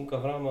hann svo tunga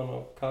framan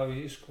og kafi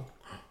í sko.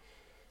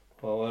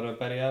 Og þá var að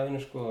berja af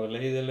henni sko og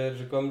leiðilegir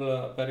þessu gömlu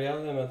að berja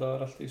af þeim, þetta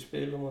var allt í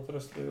spilum og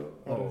dröstri og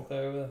erfitt að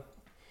eiga við það.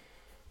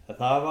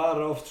 Það var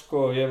oft sko,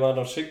 ég var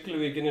á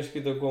Sigluvíkinni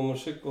skýt og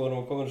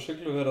vorum komin á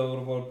Siglufjörð og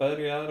vorum búin að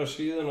berja í aðra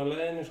síðan á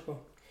leiðinni sko.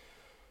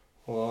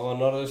 Og það var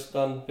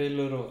norðaustan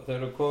bylur og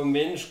þegar við komum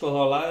inn sko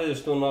þá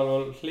lagðist hún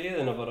alveg á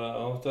hliðina bara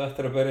áttu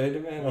eftir að berja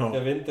hinum meginn af því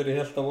að vindur í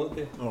helt á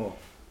móti.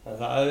 En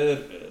það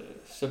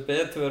sem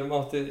betur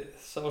mátti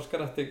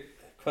sáskratti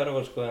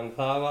hverfa sko en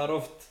það var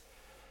oft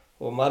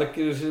og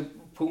margir þessi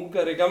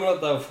pungar í gamla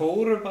daga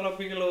fóru bara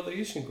byggilega út á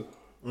ísingu.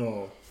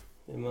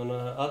 Ég man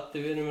að Addi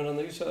vinur minn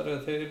hann á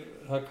Ísafirði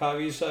það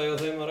kafi ísæði á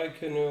þeim á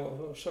rækjunni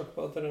og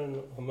sökkbáturinn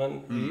og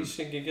menn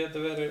ísingi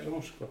getur verið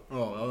sko.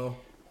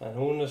 En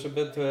hún sem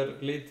betur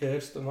lítið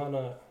heyrst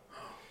hana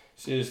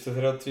síðustu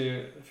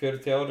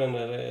 30-40 árin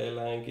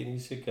eiginlega engin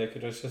ísing, ekki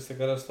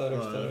sérstakar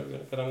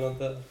aðstæður,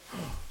 Grænlandi eða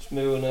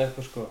Smiðjunni eða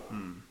eitthvað sko.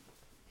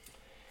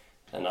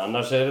 En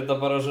annars þetta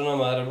bara svona,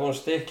 maður búinn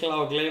að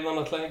stikla og gleyma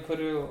náttúrulega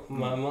einhverju og ef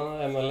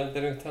maður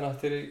lendir einhvern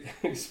aftur í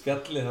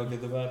spjalli þá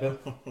getur maður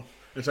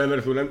En sagði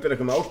mér þú nefndir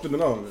eitthvað með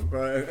áspyrnun á hann,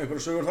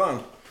 einhverju sögur þaðan?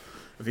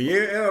 Því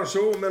ég að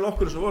sjó með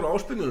nokkur sem voru á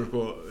áspyrnunum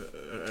sko,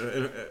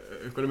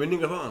 einhverju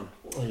minningar þaðan?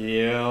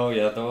 Já,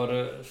 þetta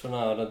voru svona,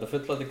 þetta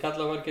fullandi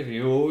kallamarkir,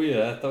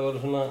 þetta voru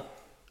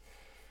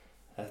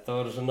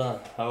svona,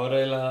 það voru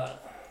eiginlega,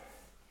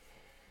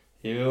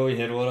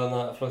 hér voru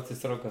þarna flottir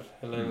strákar,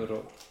 Leifur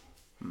og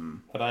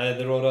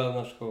bræðir voru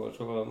þarna sko, og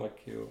svo var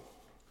Maggi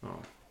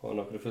og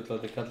nokkru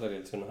fullandi kallar,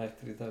 ég svona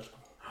hættir í dag sko.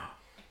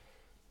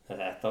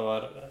 Þetta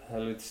var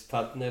helvítis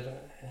tannir,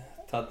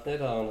 það var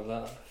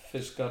náttúrulega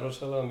fiskar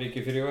rosalega,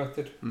 mikið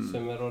frívaktir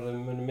sem orðið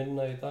muni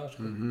minna í dag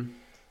sko.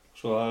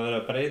 Svo hafa verið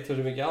að breyta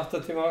svo mikið 8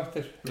 tíma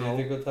vaktir, ég veit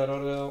ekki hvað það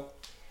orðið á,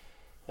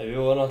 við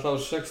vorum alltaf á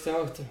 6 tíma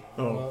vaktum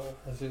og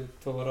þessi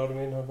 2 ára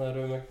mín hann er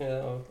megnið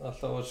og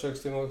alltaf á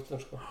 6 tíma vaktum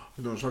sko.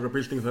 Þetta var svaka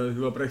bylting þegar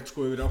þú var breytt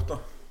sko yfir 8?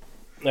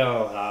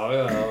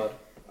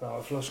 Það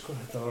var flott sko,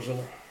 þetta var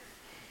svona,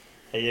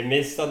 ég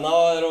mist að ná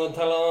þér og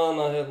tala á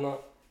hana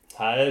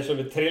það svo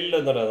með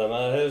trillunar þetta,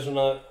 maður hefði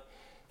svona,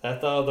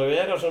 þetta átt að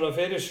vera svona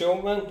fyrir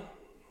sjómenn,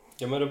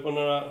 maður búin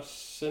að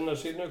sinna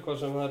sínu, hvað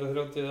sem það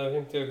 30 eða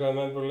 50 hvað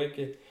menn búin að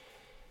leiki,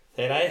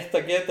 þeir ætti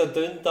að geta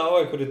dunda á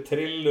einhverju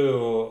trillu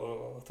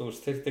og þú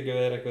veist, þyrfti ekki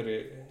að vera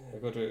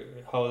einhverju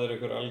háður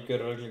einhverju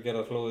algjör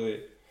reglugerða flóði,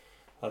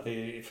 að því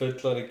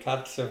fullorðinn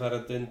kall sem fær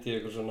að dunda í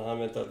einhver svona, hann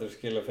myndi aldrei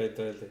skila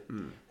feitu heldi.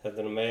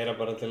 Þetta meira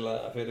bara til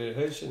að fyrir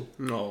hausinn.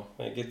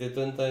 Maður geti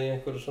dundað í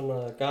einhverju svona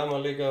gaman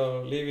líka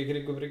og lífi í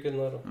kringum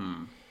bryggjurnar og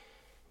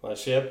maður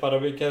sé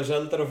bara mikið af þessu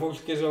eldra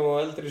fólki sem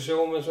og eldri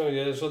sjómenn sem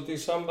ég svolítið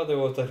í sambandi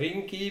og þetta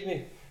ringi í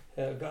mig.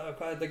 Hvað er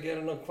þetta að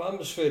gera ná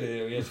Hvammsfirði?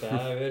 Og ég segi,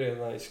 það verið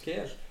hérna í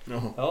Skel. Er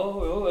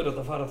þetta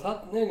að fara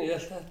þannig inn? Ég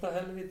held þetta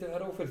helvítið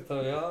vera ófyrt.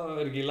 Það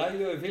verið ekki í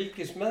lagi og ég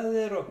fylgist með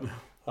þér og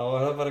þá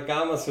var það bara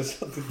gaman sem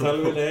satt í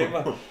tölvunni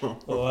heima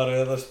og var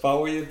að spá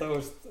í þetta,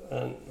 veist.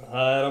 En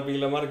það á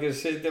bíla margir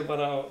sitja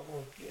bara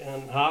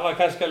en hafa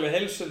kannski alveg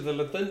heilsu til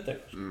að dunda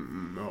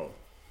eitthvað.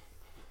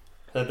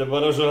 Þetta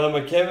bara svo að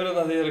maður kemur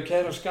þetta þegar ég að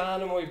keyra á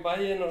Skaganum og í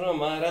bæinn og svona,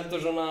 maður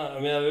heldur svona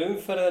með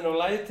umferðin og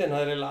lætin,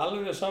 það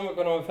alveg saman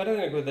hvernig maður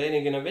ferðin eitthvað, það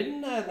enginn að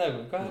vinna þetta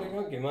eitthvað, hvað í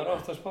gangi? Maður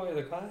ofta að spá í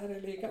þetta, hvað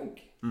eiginlega í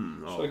gangi?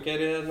 Svo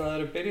ger ég þetta,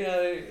 það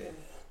byrjaði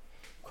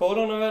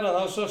kórónuvera,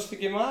 þá sást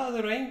ekki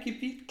maður og engi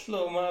bíll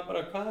og maður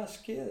bara, hvað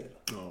skeður?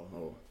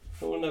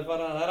 Hún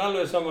bara, það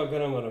alveg saman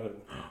hvernig maður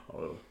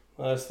ferðin.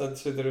 Það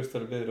standsveitur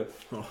úrstöru biðröð.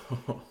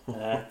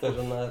 Þetta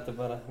svona, þetta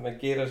bara, maður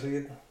gýra sig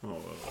í þetta.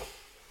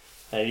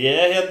 En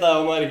ég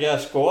og maður ekki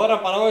að skora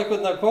bara á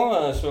einhvern að koma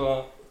þess og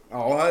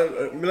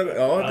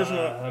þetta er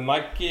svona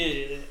Maggi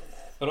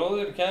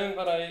bróðir kemur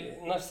bara í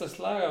næsta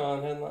slag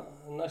og hann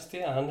næst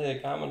í hann hefði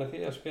gaman að því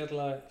að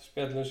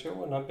spjalla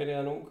sjóin, hann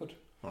byrjaði ungur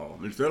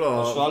minnst vel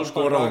að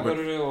skora á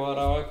einhvern og var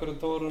á einhverjum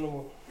tórunum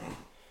og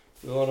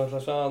við vorum alltaf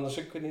að sagða hann að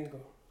Siggunning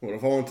og voru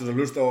að fá hann til að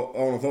hlusta á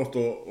hann þátt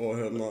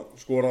og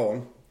skora á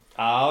hann.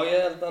 Já, ég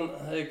held að hann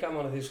hefði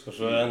gaman að því sko,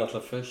 svo er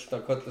náttúrulega fullt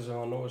af köllu sem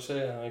hann nú að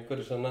segja,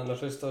 einhverju sem nennar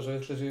að hlusta á þessu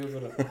vitleysu í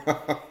júkur.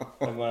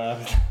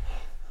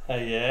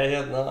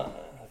 Ég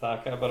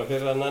þakkaði bara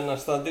fyrir að nennar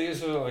standa í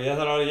þessu og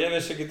ég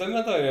vissi ekki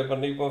þetta, ég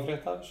bara nýbúinn að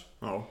frétta af þessu.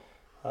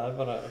 Það er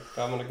bara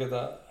gaman að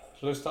geta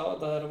hlusta á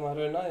þetta þegar maður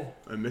hefur næði.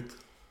 Einmitt.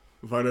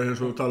 Þú færið eins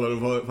og þú talar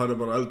færið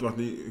bara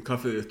eldvatn í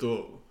kaffið þitt og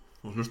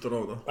og hlustar á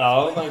þetta. Já,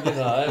 maður getur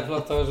það. Það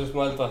flott á þessu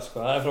smá eldvatn, sko.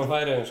 Það frá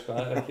Færeyjum, sko.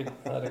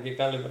 Það ekki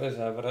gamli breysi,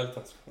 það bara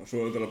eldvatn, sko. Og svo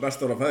þetta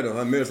bestar á Færeyjum,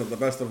 það mér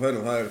alltaf bestar á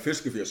Færeyjum, það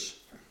fiskifjós.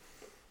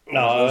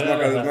 Já,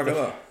 smakað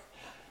það?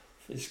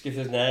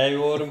 Fiskifjós, nei,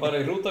 við vorum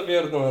bara í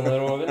Hrútabjörnum þannig að við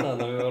vorum að vinna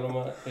þannig.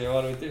 Ég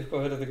var við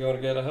Diskófyrirtæki og var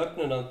að gera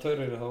höfnuna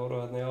Törur, þá vorum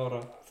við hérna í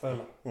ára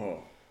þvæla.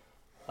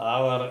 Það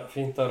var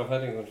fínt ára á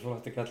Færeyjum,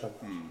 flotti kallan.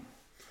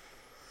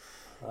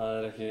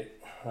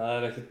 Það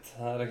er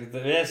ekkert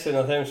vesinn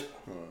á þeim, sko.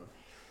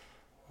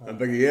 En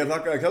Beggi, ég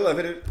þakka að kella það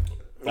fyrir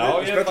Já,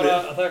 ég er bara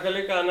að þakka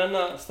líka að nenn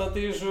að standa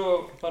í þessu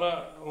og bara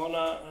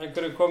vona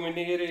einhverju komið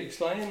nýjir í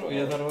slæginn og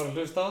ég þarf að fara að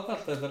hlusta á þetta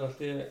allt. Þetta er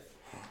alltaf,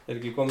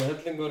 ekki komið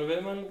hellingur í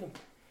viðmælingum.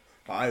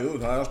 Æjú,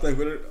 það er alltaf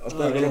einhver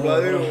á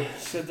blaði og...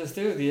 Setjast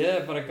út, ég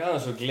er bara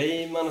gæðan svo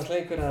gleyma annars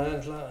lengur, en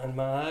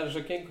það er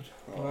svo gengur.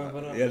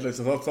 Ég held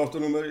að þáttu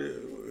númer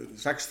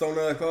 16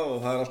 eða eitthvað og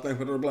það er alltaf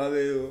einhver á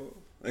blaði og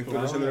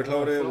einhverju sem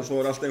klárir og svo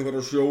er alltaf einhver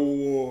á sjó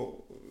og...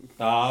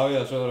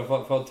 Já, svo er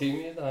að fá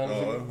tími í þetta.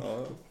 Já.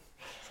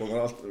 Svo var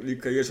allt,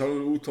 líka ég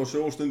sjálfur út á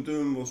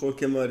sjóstundum og svo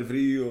kemur það í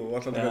frí og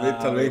allan ekki að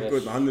viðtala við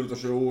einhvern og hann er út á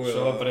sjó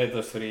Svo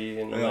breytast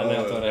fríinn og menn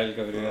eftir að vera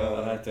helgafrí og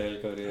það hættu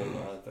helgafríinn og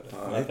þetta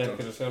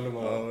þekkir það sjálfum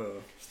og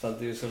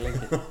standi í þessu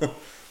lengi.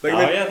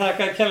 Já, ég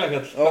þakka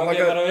kærlega Kjall.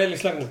 Gangi bara vel í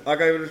slagnum.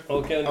 Þakka yfir.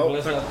 Ok,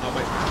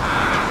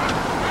 blessa.